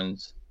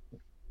homegrowns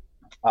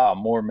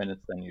more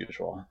minutes than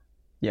usual.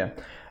 Yeah,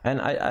 and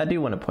I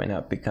do want to point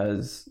out,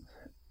 because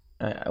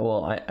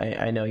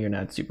I know you're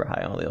not super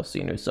high on the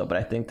Elsinho sub, but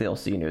I think the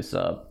Elsinho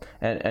sub,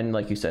 and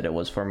like you said, it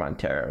was for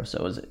Montero, so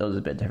it was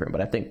a bit different,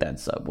 but I think that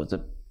sub was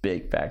a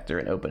big factor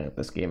in opening up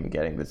this game and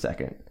getting the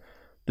second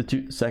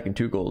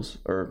 2 goals,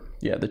 or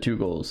the 2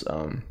 goals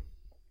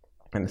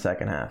in the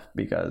second half,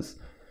 because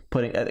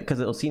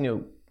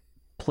Elsinho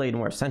played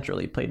more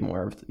centrally,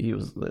 he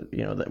was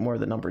more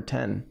the number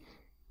 10,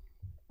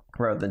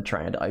 rather than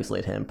trying to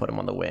isolate him, put him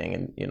on the wing,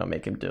 and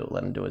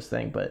let him do his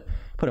thing, but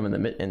put him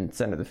in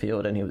center of the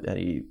field, and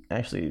he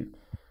actually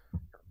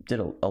did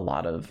a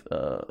lot of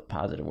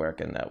positive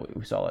work, and that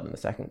we saw it in the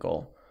second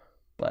goal.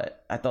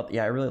 But I thought,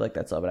 I really like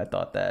that sub, and I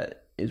thought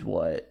that is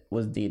what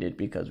was needed,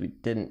 because we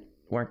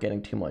weren't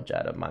getting too much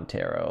out of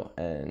Montero,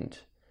 and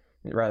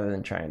rather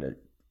than trying to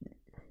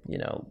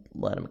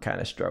let him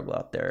kind of struggle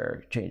out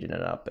there, changing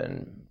it up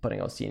and putting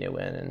Elsinho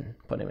in and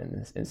putting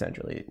him in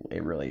centrally,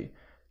 it really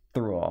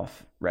threw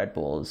off Red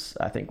Bulls,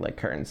 I think, like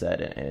Curtin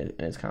said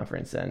in his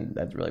conference, and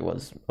that really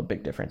was a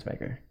big difference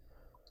maker.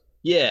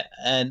 Yeah,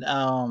 and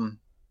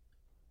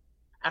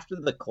after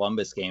the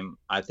Columbus game,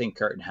 I think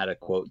Curtin had a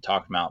quote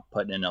talking about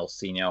putting in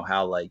Elsinho,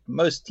 how like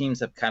most teams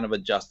have kind of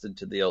adjusted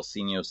to the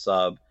Elsinho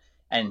sub,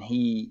 and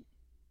he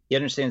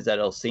understands that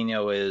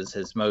Elsinho is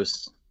his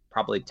most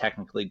probably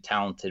technically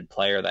talented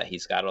player that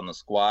he's got on the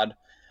squad,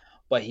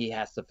 but he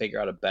has to figure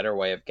out a better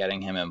way of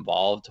getting him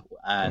involved,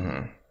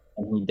 and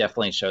he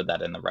definitely showed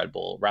that in the Red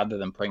Bull. Rather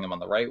than putting him on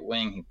the right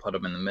wing, he put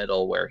him in the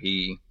middle, where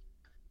he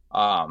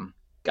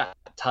got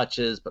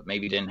touches, but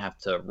maybe didn't have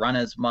to run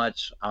as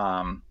much.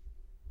 And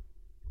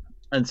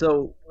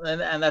so,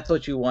 and that's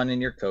what you want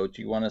in your coach.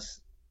 You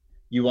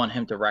want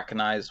him to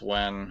recognize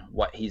when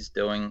what he's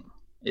doing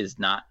is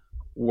not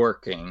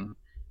working,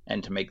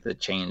 and to make the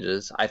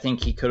changes. I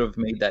think he could have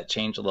made that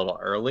change a little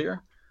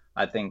earlier.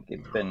 I think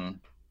it's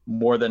been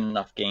more than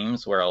enough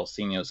games where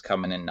Elsinho's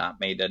come in and not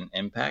made an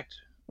impact.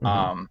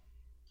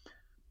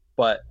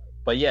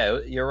 But yeah,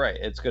 you're right.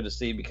 It's good to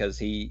see, because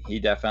he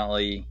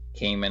definitely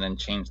came in and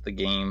changed the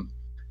game.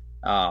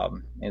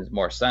 Is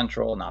more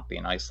central, not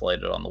being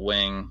isolated on the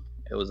wing.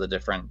 It was a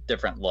different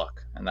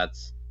look, and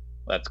that's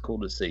cool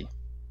to see.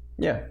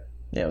 Yeah,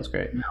 it was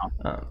great.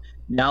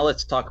 Now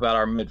let's talk about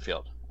our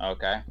midfield.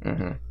 Okay.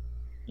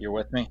 You're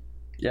with me?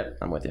 Yep,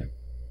 I'm with you.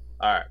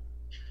 All right.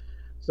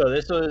 So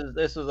this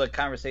was a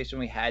conversation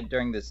we had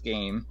during this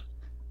game.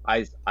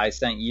 I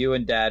sent you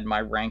and Dad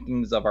my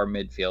rankings of our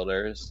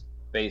midfielders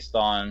based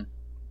on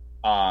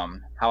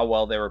how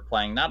well they were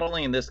playing, not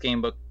only in this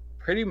game, but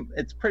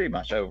pretty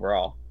much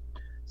overall.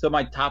 So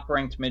my top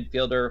ranked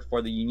midfielder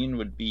for the Union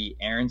would be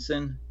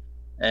Aronson,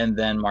 and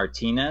then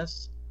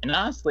Martinez. And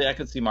honestly, I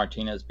could see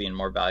Martinez being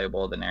more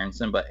valuable than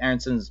Aronson, but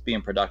Aronson's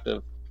being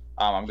productive.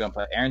 I'm going to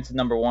put Aronson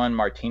number 1,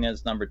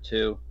 Martinez number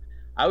 2.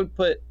 I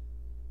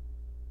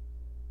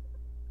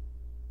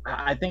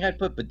think I'd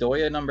put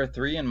Bedoya number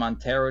 3 and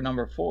Montero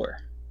number 4.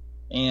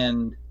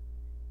 And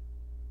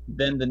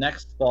then the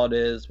next thought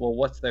is, well,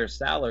 what's their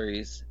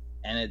salaries?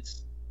 And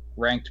it's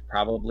ranked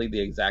probably the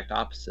exact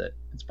opposite.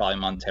 It's probably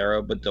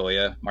Montero,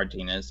 Bedoya,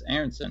 Martinez,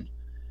 Aronson.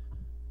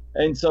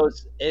 And so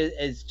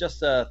it's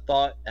just a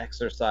thought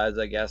exercise,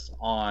 I guess,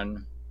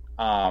 on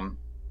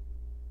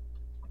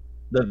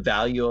the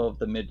value of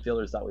the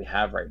midfielders that we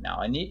have right now.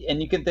 And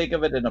you can think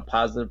of it in a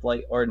positive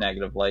light or a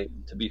negative light,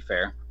 to be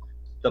fair.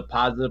 The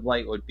positive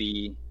light would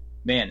be,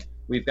 man,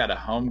 we've got a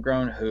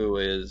homegrown who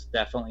is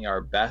definitely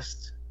our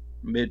best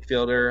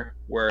midfielder,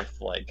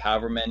 worth like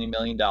however many $1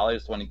 million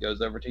when he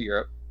goes over to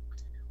Europe.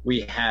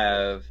 We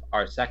have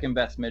our second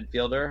best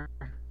midfielder,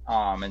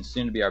 and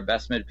soon to be our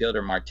best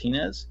midfielder,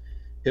 Martinez,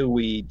 who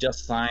we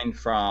just signed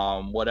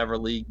from whatever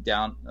league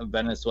down, a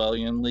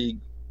Venezuelan league.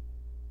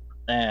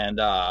 and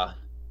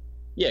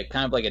yeah,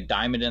 kind of like a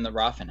diamond in the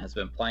rough, and has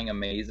been playing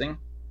amazing.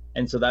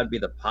 And so that'd be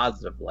the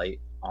positive light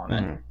on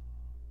it. Mhm.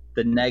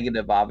 The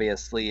negative,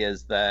 obviously,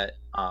 is that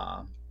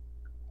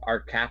our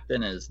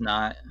captain is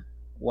not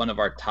one of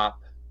our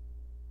top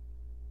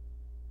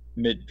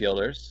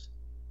midfielders.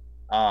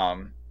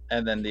 And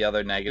then the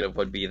other negative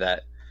would be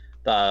that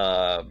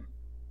the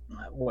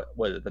what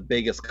was it, the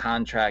biggest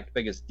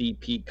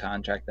DP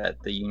contract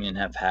that the Union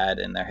have had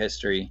in their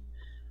history,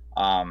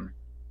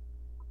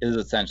 is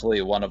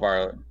essentially one of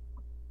our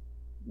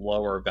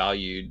lower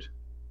valued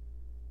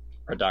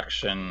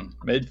production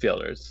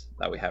midfielders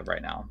that we have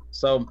right now.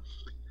 So,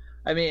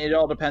 I mean, it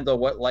all depends on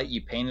what light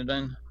you paint it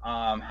in.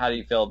 How do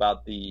you feel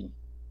about the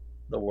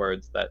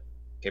words that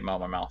came out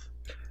of my mouth?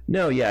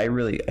 No, yeah,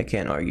 I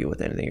can't argue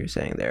with anything you're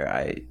saying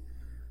there.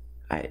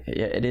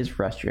 It is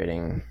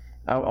frustrating.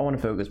 I want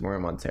to focus more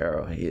on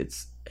Montero. It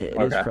is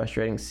Okay.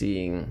 frustrating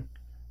seeing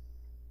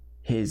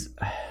his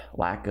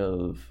lack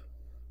of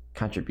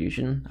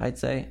contribution. I'd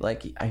say,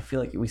 like, I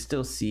feel like we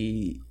still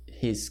see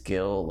his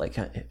skill, like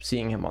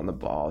seeing him on the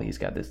ball. He's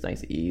got this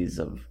nice ease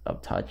of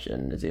touch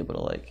and is able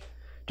to like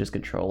just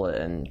control it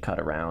and cut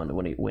around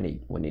when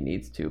he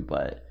needs to.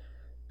 But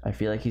I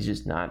feel like he's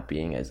just not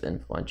being as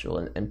influential,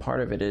 and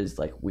part of it is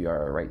like we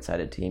are a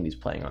right-sided team. He's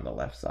playing on the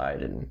left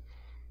side, and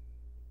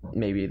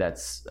maybe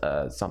that's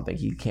something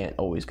he can't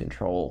always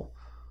control.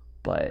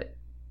 But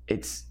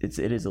it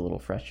is a little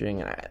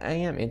frustrating, and I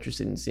am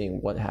interested in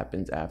seeing what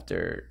happens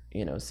after,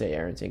 say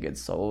Aronson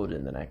gets sold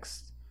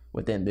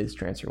within this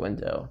transfer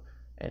window,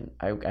 and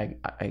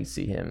I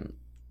see him.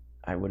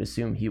 I would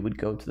assume he would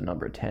go to the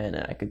number 10,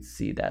 and I could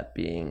see that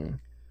being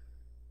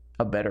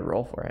a better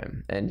role for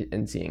him,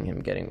 and seeing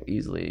him getting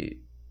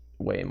easily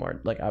way more,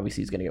 like,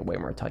 obviously he's going to get way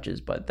more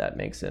touches, but that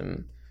makes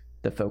him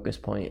the focus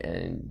point.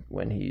 And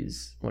when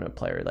a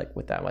player like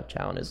with that much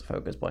talent is a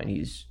focus point,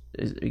 he's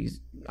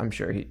I'm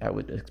sure I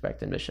would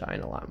expect him to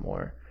shine a lot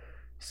more.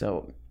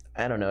 So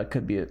I don't know, it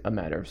could be a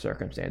matter of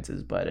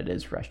circumstances, but it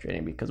is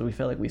frustrating because we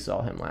feel like we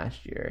saw him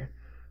last year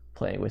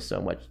playing with so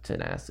much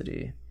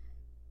tenacity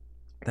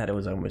that it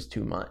was almost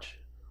too much.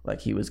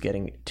 Like, he was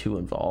getting too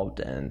involved,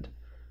 and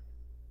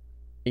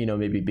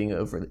maybe being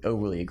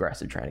overly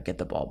aggressive, trying to get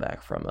the ball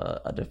back from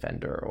a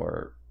defender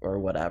or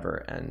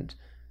whatever. And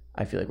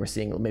I feel like we're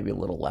seeing maybe a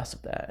little less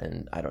of that.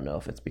 And I don't know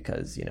if it's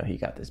because, he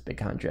got this big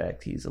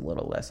contract, he's a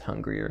little less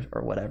hungry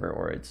or whatever,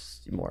 or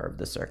it's more of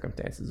the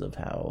circumstances of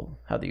how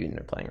the Union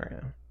are playing right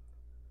now.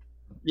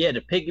 Yeah,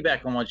 to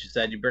piggyback on what you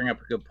said, you bring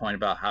up a good point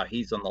about how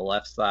he's on the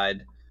left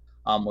side.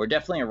 We're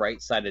definitely a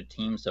right-sided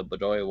team, so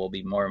Bedoya will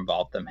be more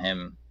involved than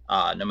him,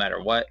 no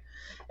matter what.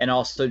 And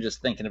also,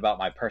 just thinking about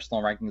my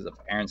personal rankings of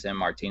Aronson and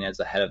Martinez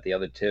ahead of the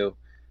other two.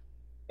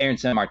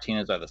 Aronson and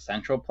Martinez are the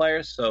central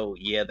players, so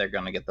yeah, they're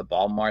going to get the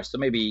ball more. So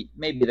maybe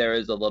there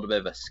is a little bit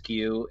of a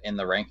skew in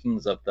the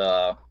rankings of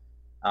the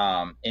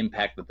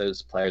impact that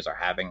those players are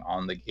having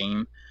on the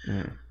game.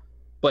 Mm.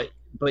 But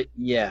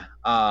yeah,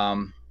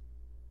 I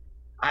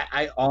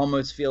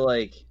almost feel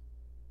like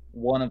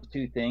one of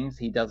two things: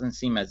 he doesn't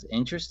seem as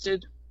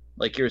interested.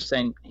 Like you were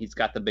saying, he's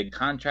got the big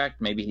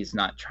contract. Maybe he's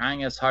not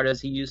trying as hard as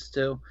he used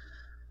to.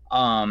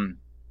 And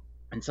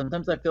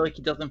sometimes I feel like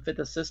he doesn't fit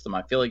the system.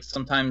 I feel like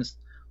sometimes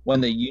when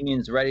the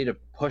Union's ready to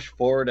push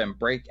forward and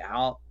break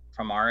out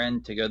from our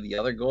end to go to the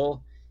other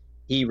goal,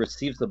 he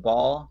receives the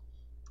ball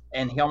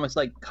and he almost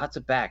like cuts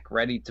it back,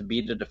 ready to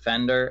beat a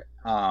defender.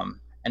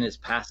 And his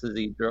pass is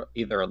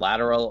either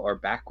lateral or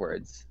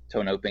backwards to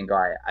an open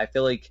guy. I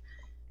feel like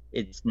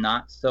it's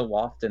not so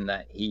often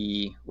that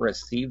he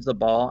receives the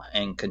ball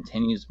and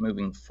continues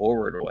moving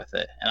forward with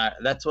it. And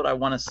that's what I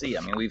want to see.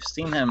 I mean, we've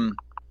seen him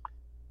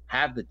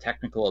have the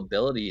technical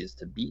abilities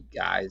to beat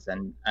guys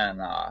and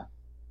I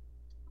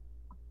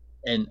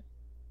don't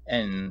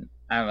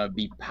know,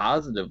 be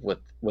positive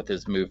with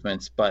his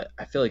movements, but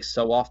I feel like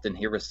so often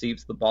he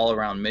receives the ball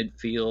around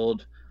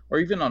midfield or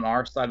even on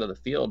our side of the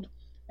field,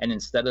 and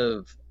instead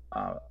of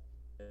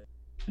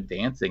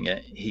advancing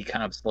it, he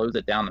kind of slows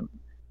it down.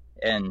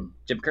 And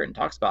Jim Curtin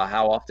talks about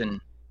how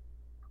often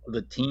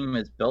the team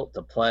is built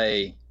to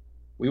play.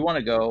 We want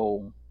to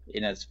go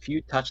in as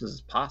few touches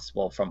as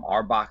possible from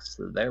our box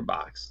to their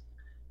box.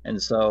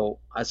 And so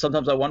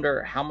sometimes I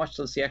wonder, how much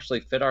does he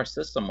actually fit our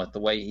system with the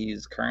way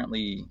he's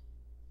currently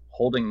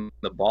holding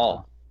the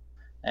ball?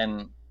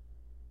 And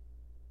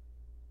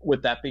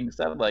with that being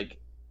said, like,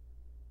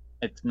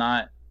 it's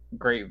not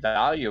great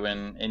value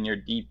in your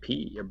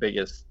DP, your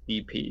biggest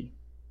DP.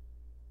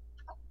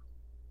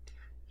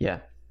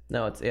 Yeah,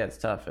 no, it's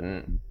tough,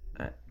 and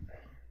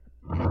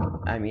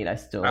I mean, I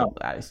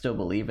still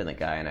believe in the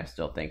guy, and I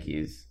still think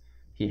he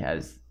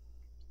has,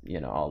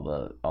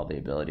 all the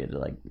ability to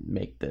like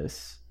make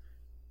this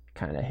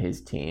kind of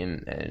his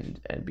team and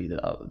be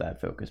that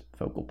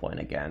focal point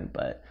again.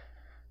 But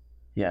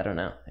yeah, I don't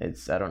know.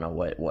 I don't know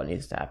what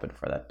needs to happen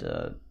for that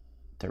to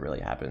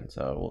really happen.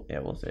 So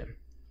we'll see.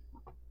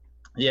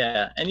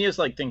 Yeah, and you just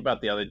like think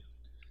about the other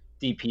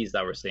DPs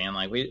that we're seeing.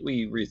 Like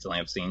we recently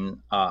have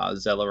seen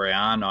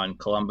Zelarayan on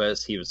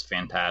Columbus. He was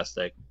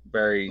fantastic.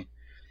 Very,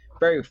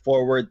 very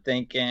forward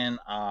thinking.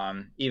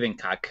 Even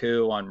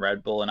Kaku on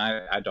Red Bull, and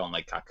I don't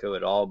like Kaku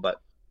at all, but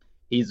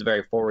he's a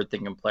very forward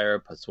thinking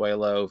player.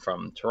 Pozuelo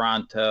from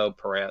Toronto,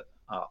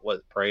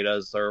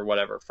 Paredes or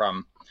whatever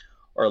from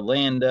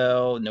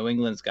Orlando. New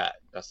England's got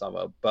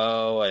Gustavo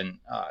Bo and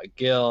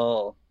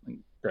Gill.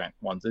 Grant,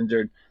 one's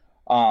injured.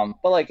 But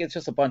like it's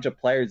just a bunch of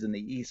players in the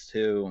East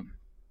who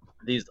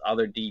these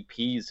other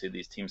DPs who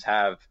these teams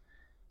have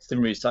seem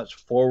to be such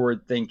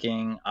forward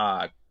thinking,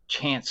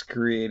 chance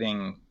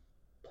creating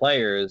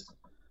players,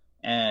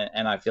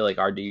 and I feel like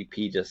our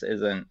DP just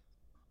isn't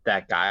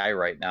that guy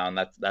right now, and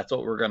that's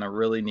what we're gonna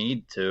really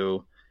need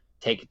to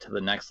take it to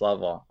the next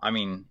level. I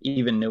mean,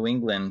 even New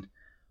England,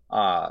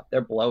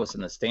 they're below us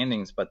in the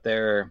standings, but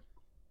they're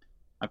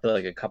I feel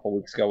like a couple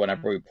weeks ago,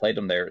 whenever we played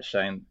them, they were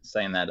saying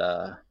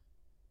that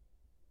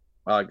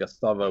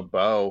Gustavo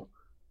Bo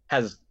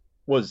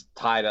was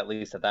tied at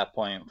least at that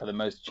point for the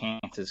most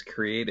chances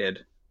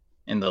created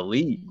in the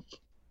league,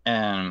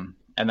 and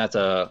that's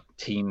a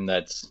team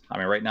that's I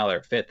mean right now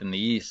they're fifth in the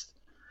East,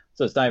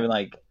 so it's not even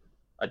like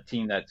a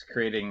team that's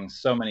creating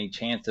so many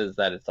chances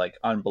that it's like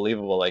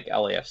unbelievable, like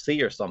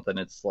LAFC or something.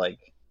 It's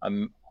like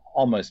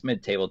almost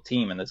mid-table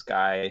team, and this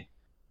guy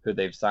who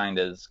they've signed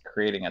is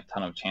creating a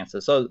ton of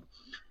chances. So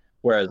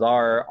whereas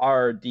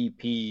our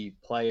DP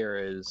player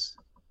is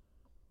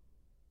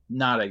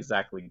not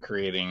exactly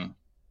creating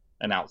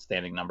an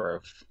outstanding number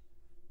of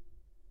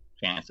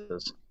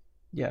chances.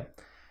 Yeah.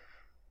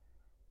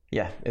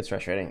 Yeah, it's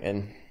frustrating.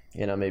 And,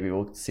 maybe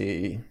we'll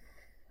see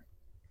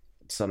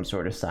some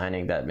sort of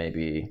signing that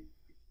maybe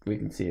we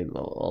can see a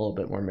little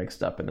bit more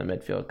mixed up in the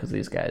midfield, because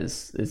these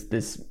guys,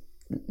 this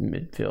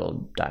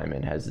midfield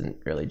diamond hasn't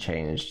really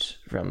changed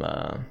from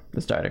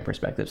the starting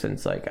perspective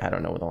since, like, I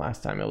don't know when the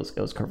last time it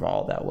was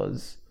Carval that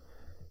was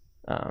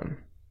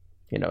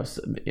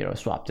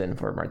swapped in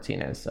for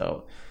Martinez.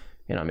 So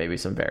maybe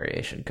some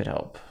variation could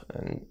help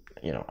and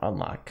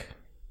unlock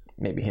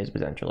maybe his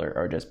potential,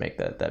 or just make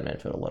that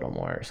midfield a little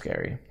more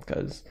scary,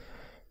 because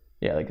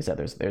like I said,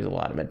 there's a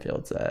lot of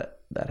midfields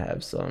that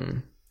have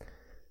some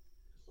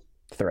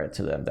threat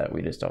to them that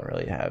we just don't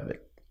really have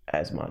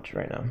as much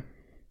right now.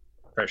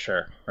 For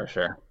sure.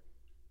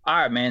 All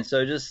right, man.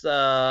 So just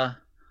a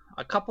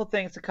couple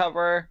things to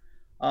cover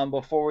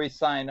before we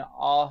sign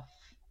off.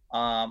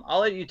 I'll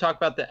let you talk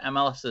about the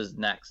MLSs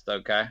next,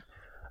 okay?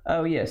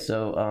 Oh yeah.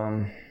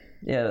 So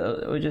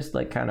it was just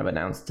like kind of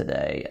announced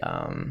today.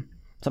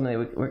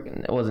 Something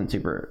it wasn't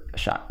super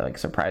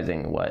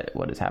surprising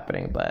what is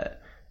happening,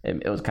 but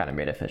it was kind of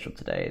made official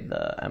today.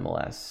 The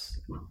MLS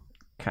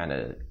kind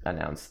of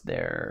announced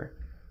their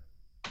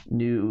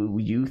new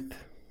youth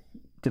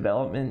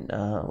development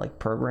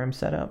program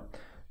setup,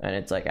 and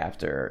it's like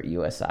after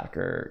US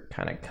Soccer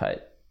kind of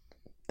cut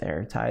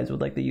their ties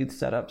with like the youth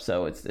setup,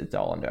 so it's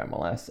all under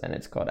MLS, and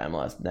it's called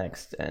MLS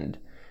Next, and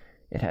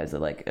it has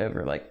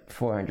over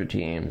 400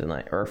 teams and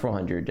or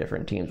 400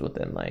 different teams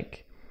within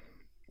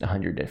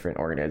 100 different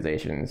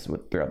organizations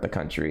throughout the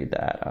country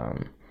that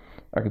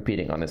are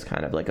competing on this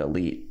kind of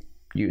elite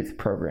youth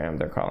program,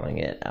 they're calling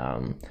it.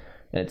 And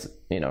it's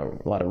a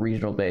lot of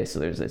regional based,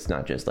 so it's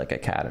not just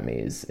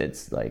academies,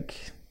 it's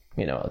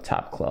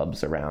top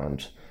clubs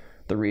around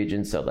the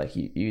region. So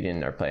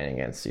Union are playing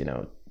against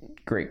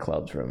great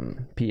clubs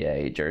from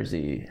PA,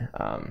 Jersey,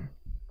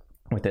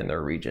 within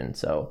their region.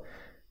 So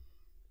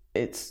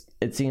it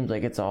seems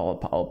like it's all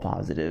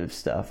positive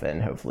stuff,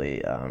 and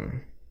hopefully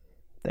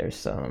there's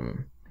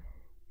some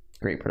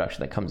great production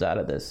that comes out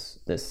of this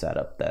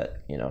setup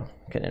that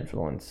can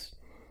influence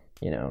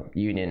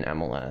Union,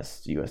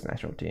 MLS, U.S.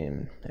 national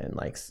team, and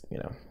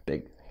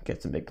get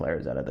some big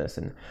players out of this.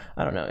 And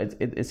I don't know,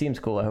 it seems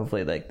cool.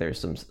 Hopefully there's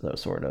some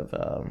sort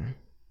of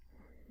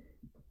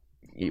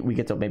we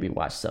get to maybe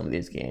watch some of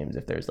these games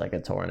if there's a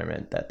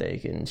tournament that they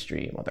can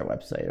stream on their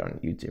website, on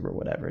YouTube or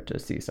whatever, to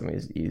see some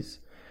of these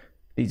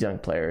young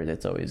players.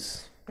 It's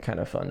always kind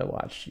of fun to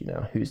watch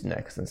who's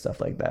next and stuff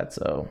like that.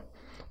 So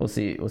we'll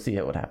see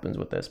what happens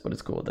with this, but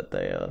it's cool that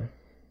they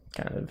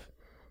kind of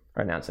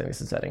are announcing this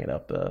and setting it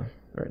up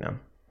right now.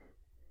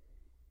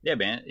 Yeah,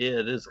 man. Yeah,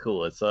 it is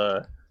cool. It's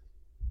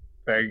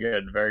very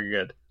good.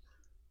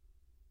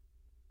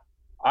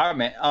 All right,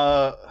 man.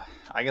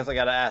 I guess I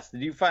gotta ask,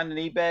 did you find a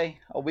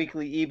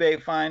weekly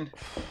eBay find?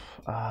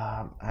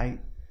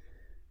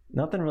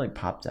 Nothing really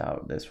popped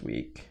out this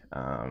week.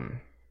 I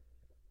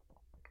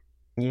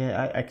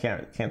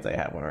can't say I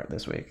have one right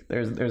this week.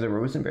 There's a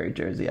Rosenberry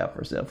jersey out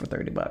for sale for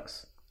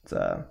 $30. It's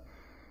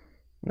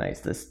nice.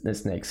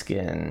 This snake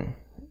skin,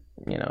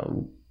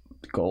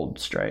 gold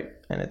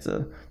stripe, and it's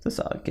a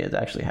solid kid. It's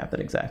actually half that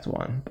exact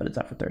one, but it's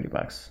out for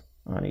 $30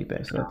 on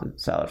eBay, so that's a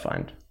solid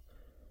find.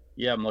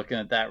 Yeah, I'm looking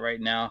at that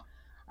right now.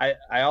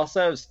 I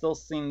also have still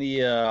seen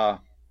the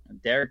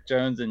Derek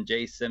Jones and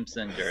Jay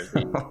Simpson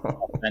jersey.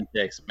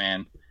 Authentics,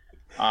 man.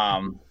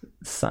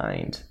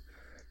 Signed.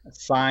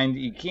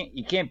 You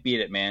can't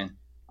beat it, man.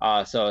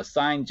 So a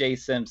signed Jay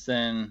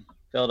Simpson,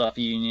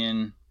 Philadelphia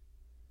Union.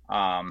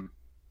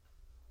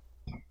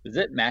 Is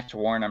it match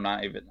worn? I'm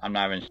not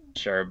even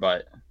sure,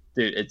 but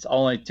dude, it's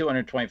only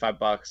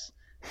 $225.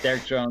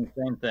 Derek Jones,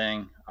 same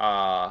thing.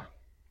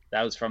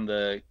 That was from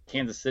the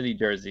Kansas City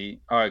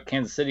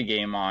Kansas City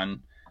game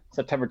on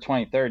September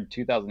 23rd,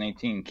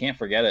 2018. Can't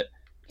forget it.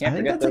 I Can't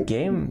think forget that's a those.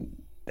 game.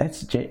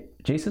 That's Jay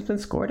Simpson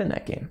scored in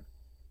that game.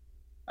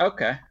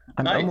 Okay,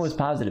 I'm nice. almost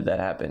positive that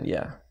happened.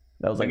 Yeah,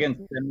 that was like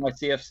Against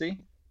NYCFC.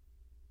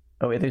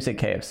 oh wait, they say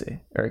KFC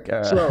or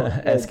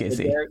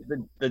SKC.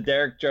 The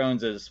Derek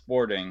Jones is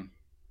Sporting.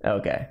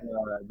 Okay.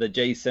 The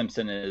Jay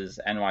Simpson is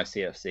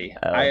NYCFC.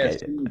 Oh, I okay.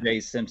 assume Jay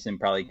Simpson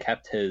probably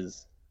kept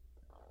his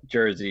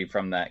jersey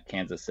from that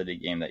Kansas City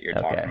game that you're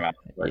Okay. talking about,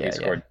 where Yeah, he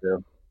scored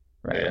two.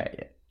 Right. Yeah.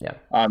 Right.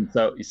 Yeah.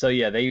 So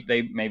yeah, they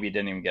maybe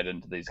didn't even get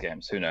into these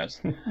games. Who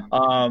knows?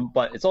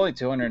 But it's only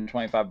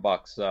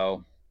 $225,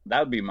 so that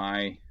would be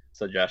my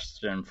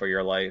suggestion for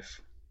your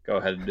life. Go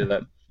ahead and do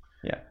that.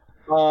 Yeah.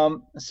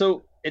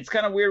 So it's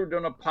kind of weird we're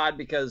doing a pod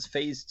because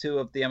phase 2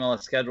 of the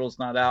MLS schedule is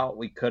not out.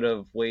 We could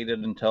have waited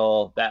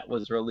until that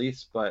was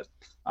released, but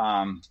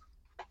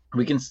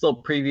we can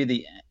still preview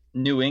the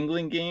New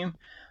England game.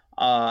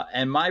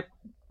 And my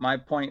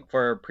point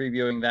for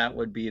previewing that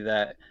would be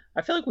that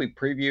I feel like we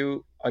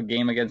preview a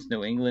game against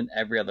New England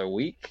every other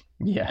week.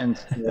 Yeah. And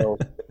so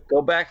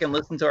go back and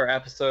listen to our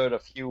episode a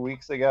few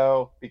weeks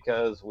ago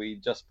because we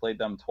just played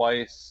them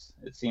twice,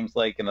 it seems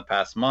like, in the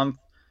past month.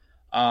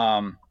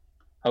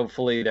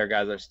 Hopefully their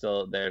guys are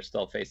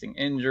still facing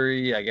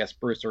injury. I guess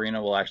Bruce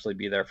Arena will actually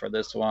be there for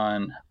this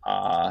one.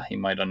 He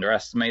might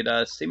underestimate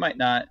us. He might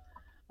not.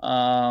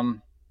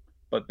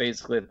 But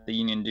basically, if the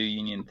Union do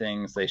Union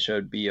things, they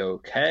should be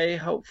okay,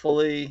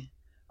 hopefully.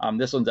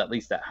 This one's at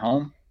least at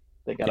home.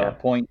 They got a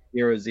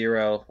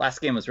 0.00.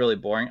 Last game was really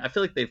boring. I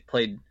feel like they've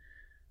played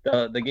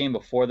the game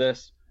before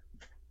this,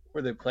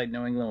 where they played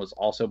New England, was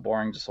also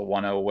boring, just a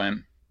 1-0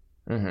 win.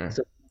 Mm-hmm.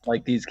 So,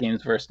 like, these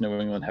games versus New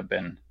England have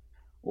been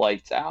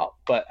lights out.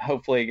 But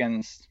hopefully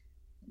against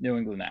New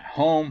England at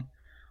home,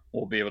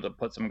 we'll be able to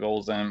put some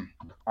goals in.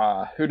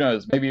 Who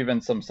knows? Maybe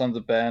even some Sons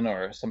of Ben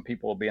or some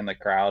people will be in the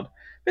crowd.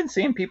 Been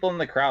seeing people in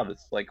the crowd.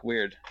 It's like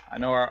weird. I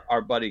know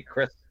our buddy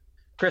Chris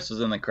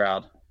was in the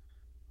crowd.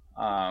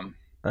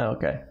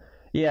 Okay.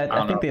 Yeah,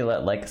 I think they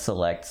let like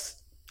select,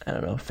 I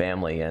don't know,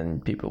 family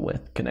and people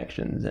with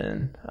connections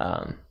in.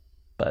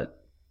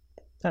 But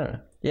I don't know.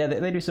 Yeah,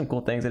 they do some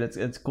cool things, and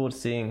it's cool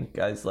seeing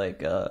guys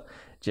like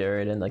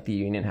Jared and like the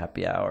Union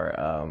Happy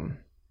Hour.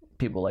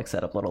 People like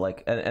set up little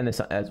like and this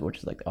as which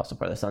is like also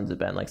part of the Sons of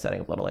Ben, like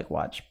setting up little like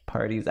watch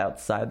parties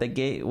outside the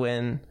gate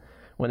when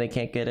they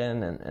can't get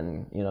in,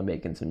 and you know,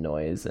 making some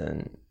noise,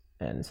 and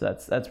so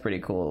that's pretty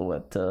cool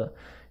to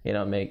you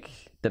know, make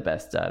the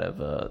best out of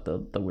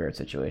the weird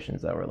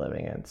situations that we're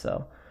living in.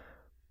 So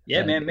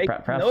yeah, man, make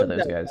props to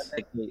those guys.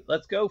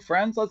 Let's go,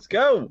 friends. Let's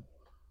go.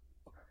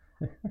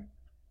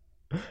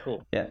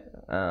 Cool. Yeah.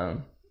 Yeah.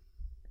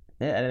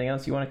 Anything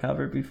else you want to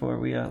cover before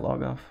we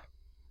log off?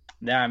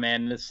 Nah,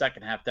 man. The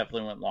second half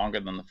definitely went longer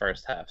than the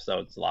first half, so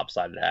it's a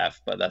lopsided half,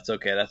 but that's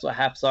okay. That's what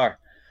halves are.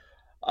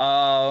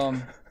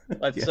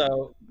 Let's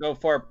go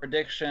for a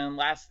prediction.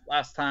 Last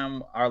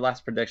time, our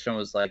last prediction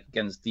was like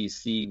against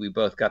DC. We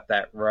both got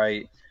that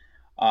right.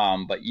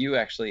 But you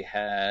actually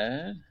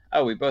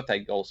we both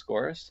had goal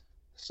scorers,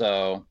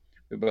 so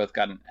we both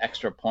got an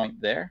extra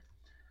point there.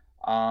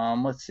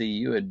 Let's see,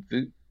 you had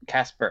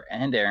Casper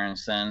and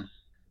Aronson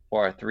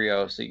for a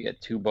 3-0, so you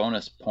get 2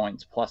 bonus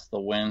points plus the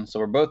win. So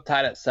we're both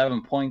tied at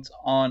 7 points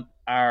on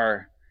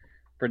our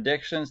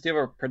predictions. Do you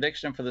have a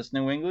prediction for this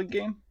New England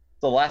game?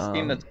 It's the last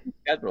game that's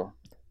scheduled.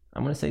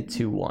 I'm gonna say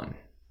 2-1.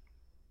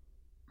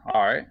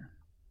 All right.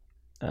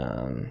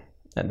 And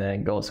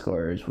then goal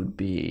scorers would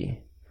be,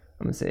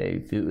 I'm gonna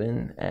say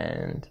Vuitton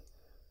and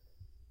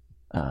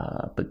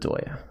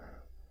Bedoya.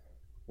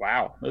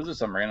 Wow, those are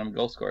some random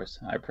goal scores.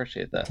 I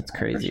appreciate that. It's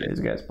crazy. Those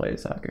guys play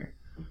soccer.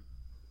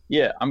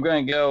 Yeah, I'm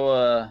going to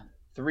go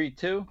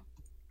 3-2,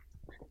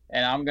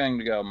 and I'm going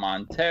to go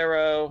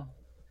Montero.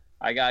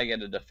 I gotta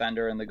get a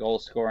defender in the goal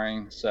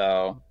scoring,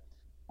 so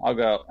I'll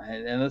go.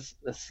 And this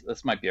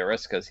might be a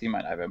risk because he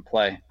might not even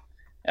play.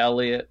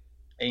 Elliot,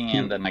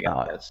 and then I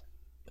got this.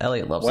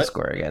 Elliot loves to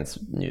score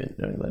against New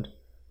England.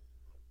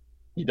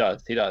 He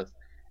does.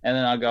 And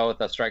then I'll go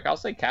with a strike. I'll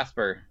say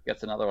Casper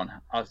gets another one.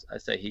 I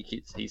say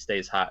he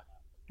stays hot.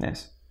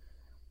 Nice.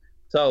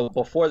 So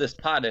before this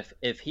pod,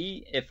 if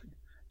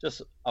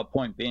just a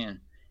point being,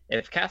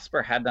 if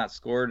Casper had not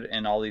scored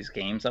in all these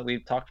games that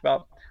we've talked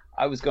about,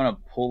 I was going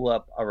to pull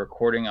up a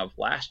recording of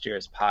last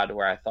year's pod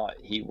where I thought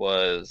he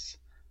was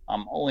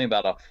only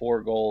about a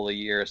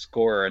 4-goal-a-year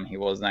scorer, and he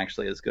wasn't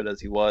actually as good as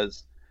he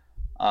was.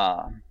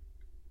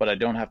 But I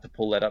don't have to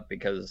pull that up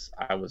because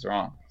I was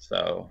wrong.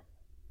 So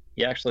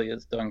he actually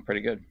is doing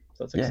pretty good.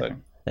 So that's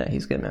exciting. Yeah,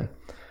 he's good, man.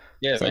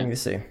 Yeah, exciting to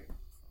see.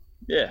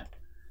 Yeah.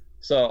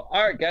 So,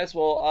 all right, guys.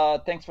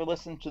 Well, thanks for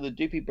listening to the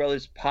Doopy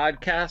Brothers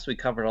podcast. We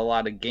covered a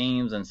lot of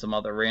games and some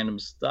other random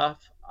stuff.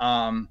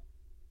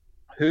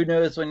 Who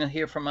knows when you'll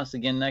hear from us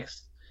again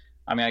next?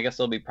 I mean, I guess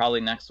it'll be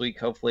probably next week.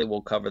 Hopefully,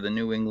 we'll cover the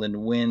New England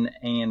win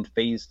and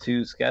Phase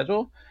 2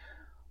 schedule.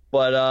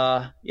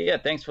 But, yeah,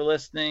 thanks for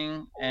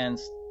listening, and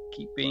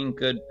keep being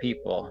good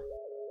people.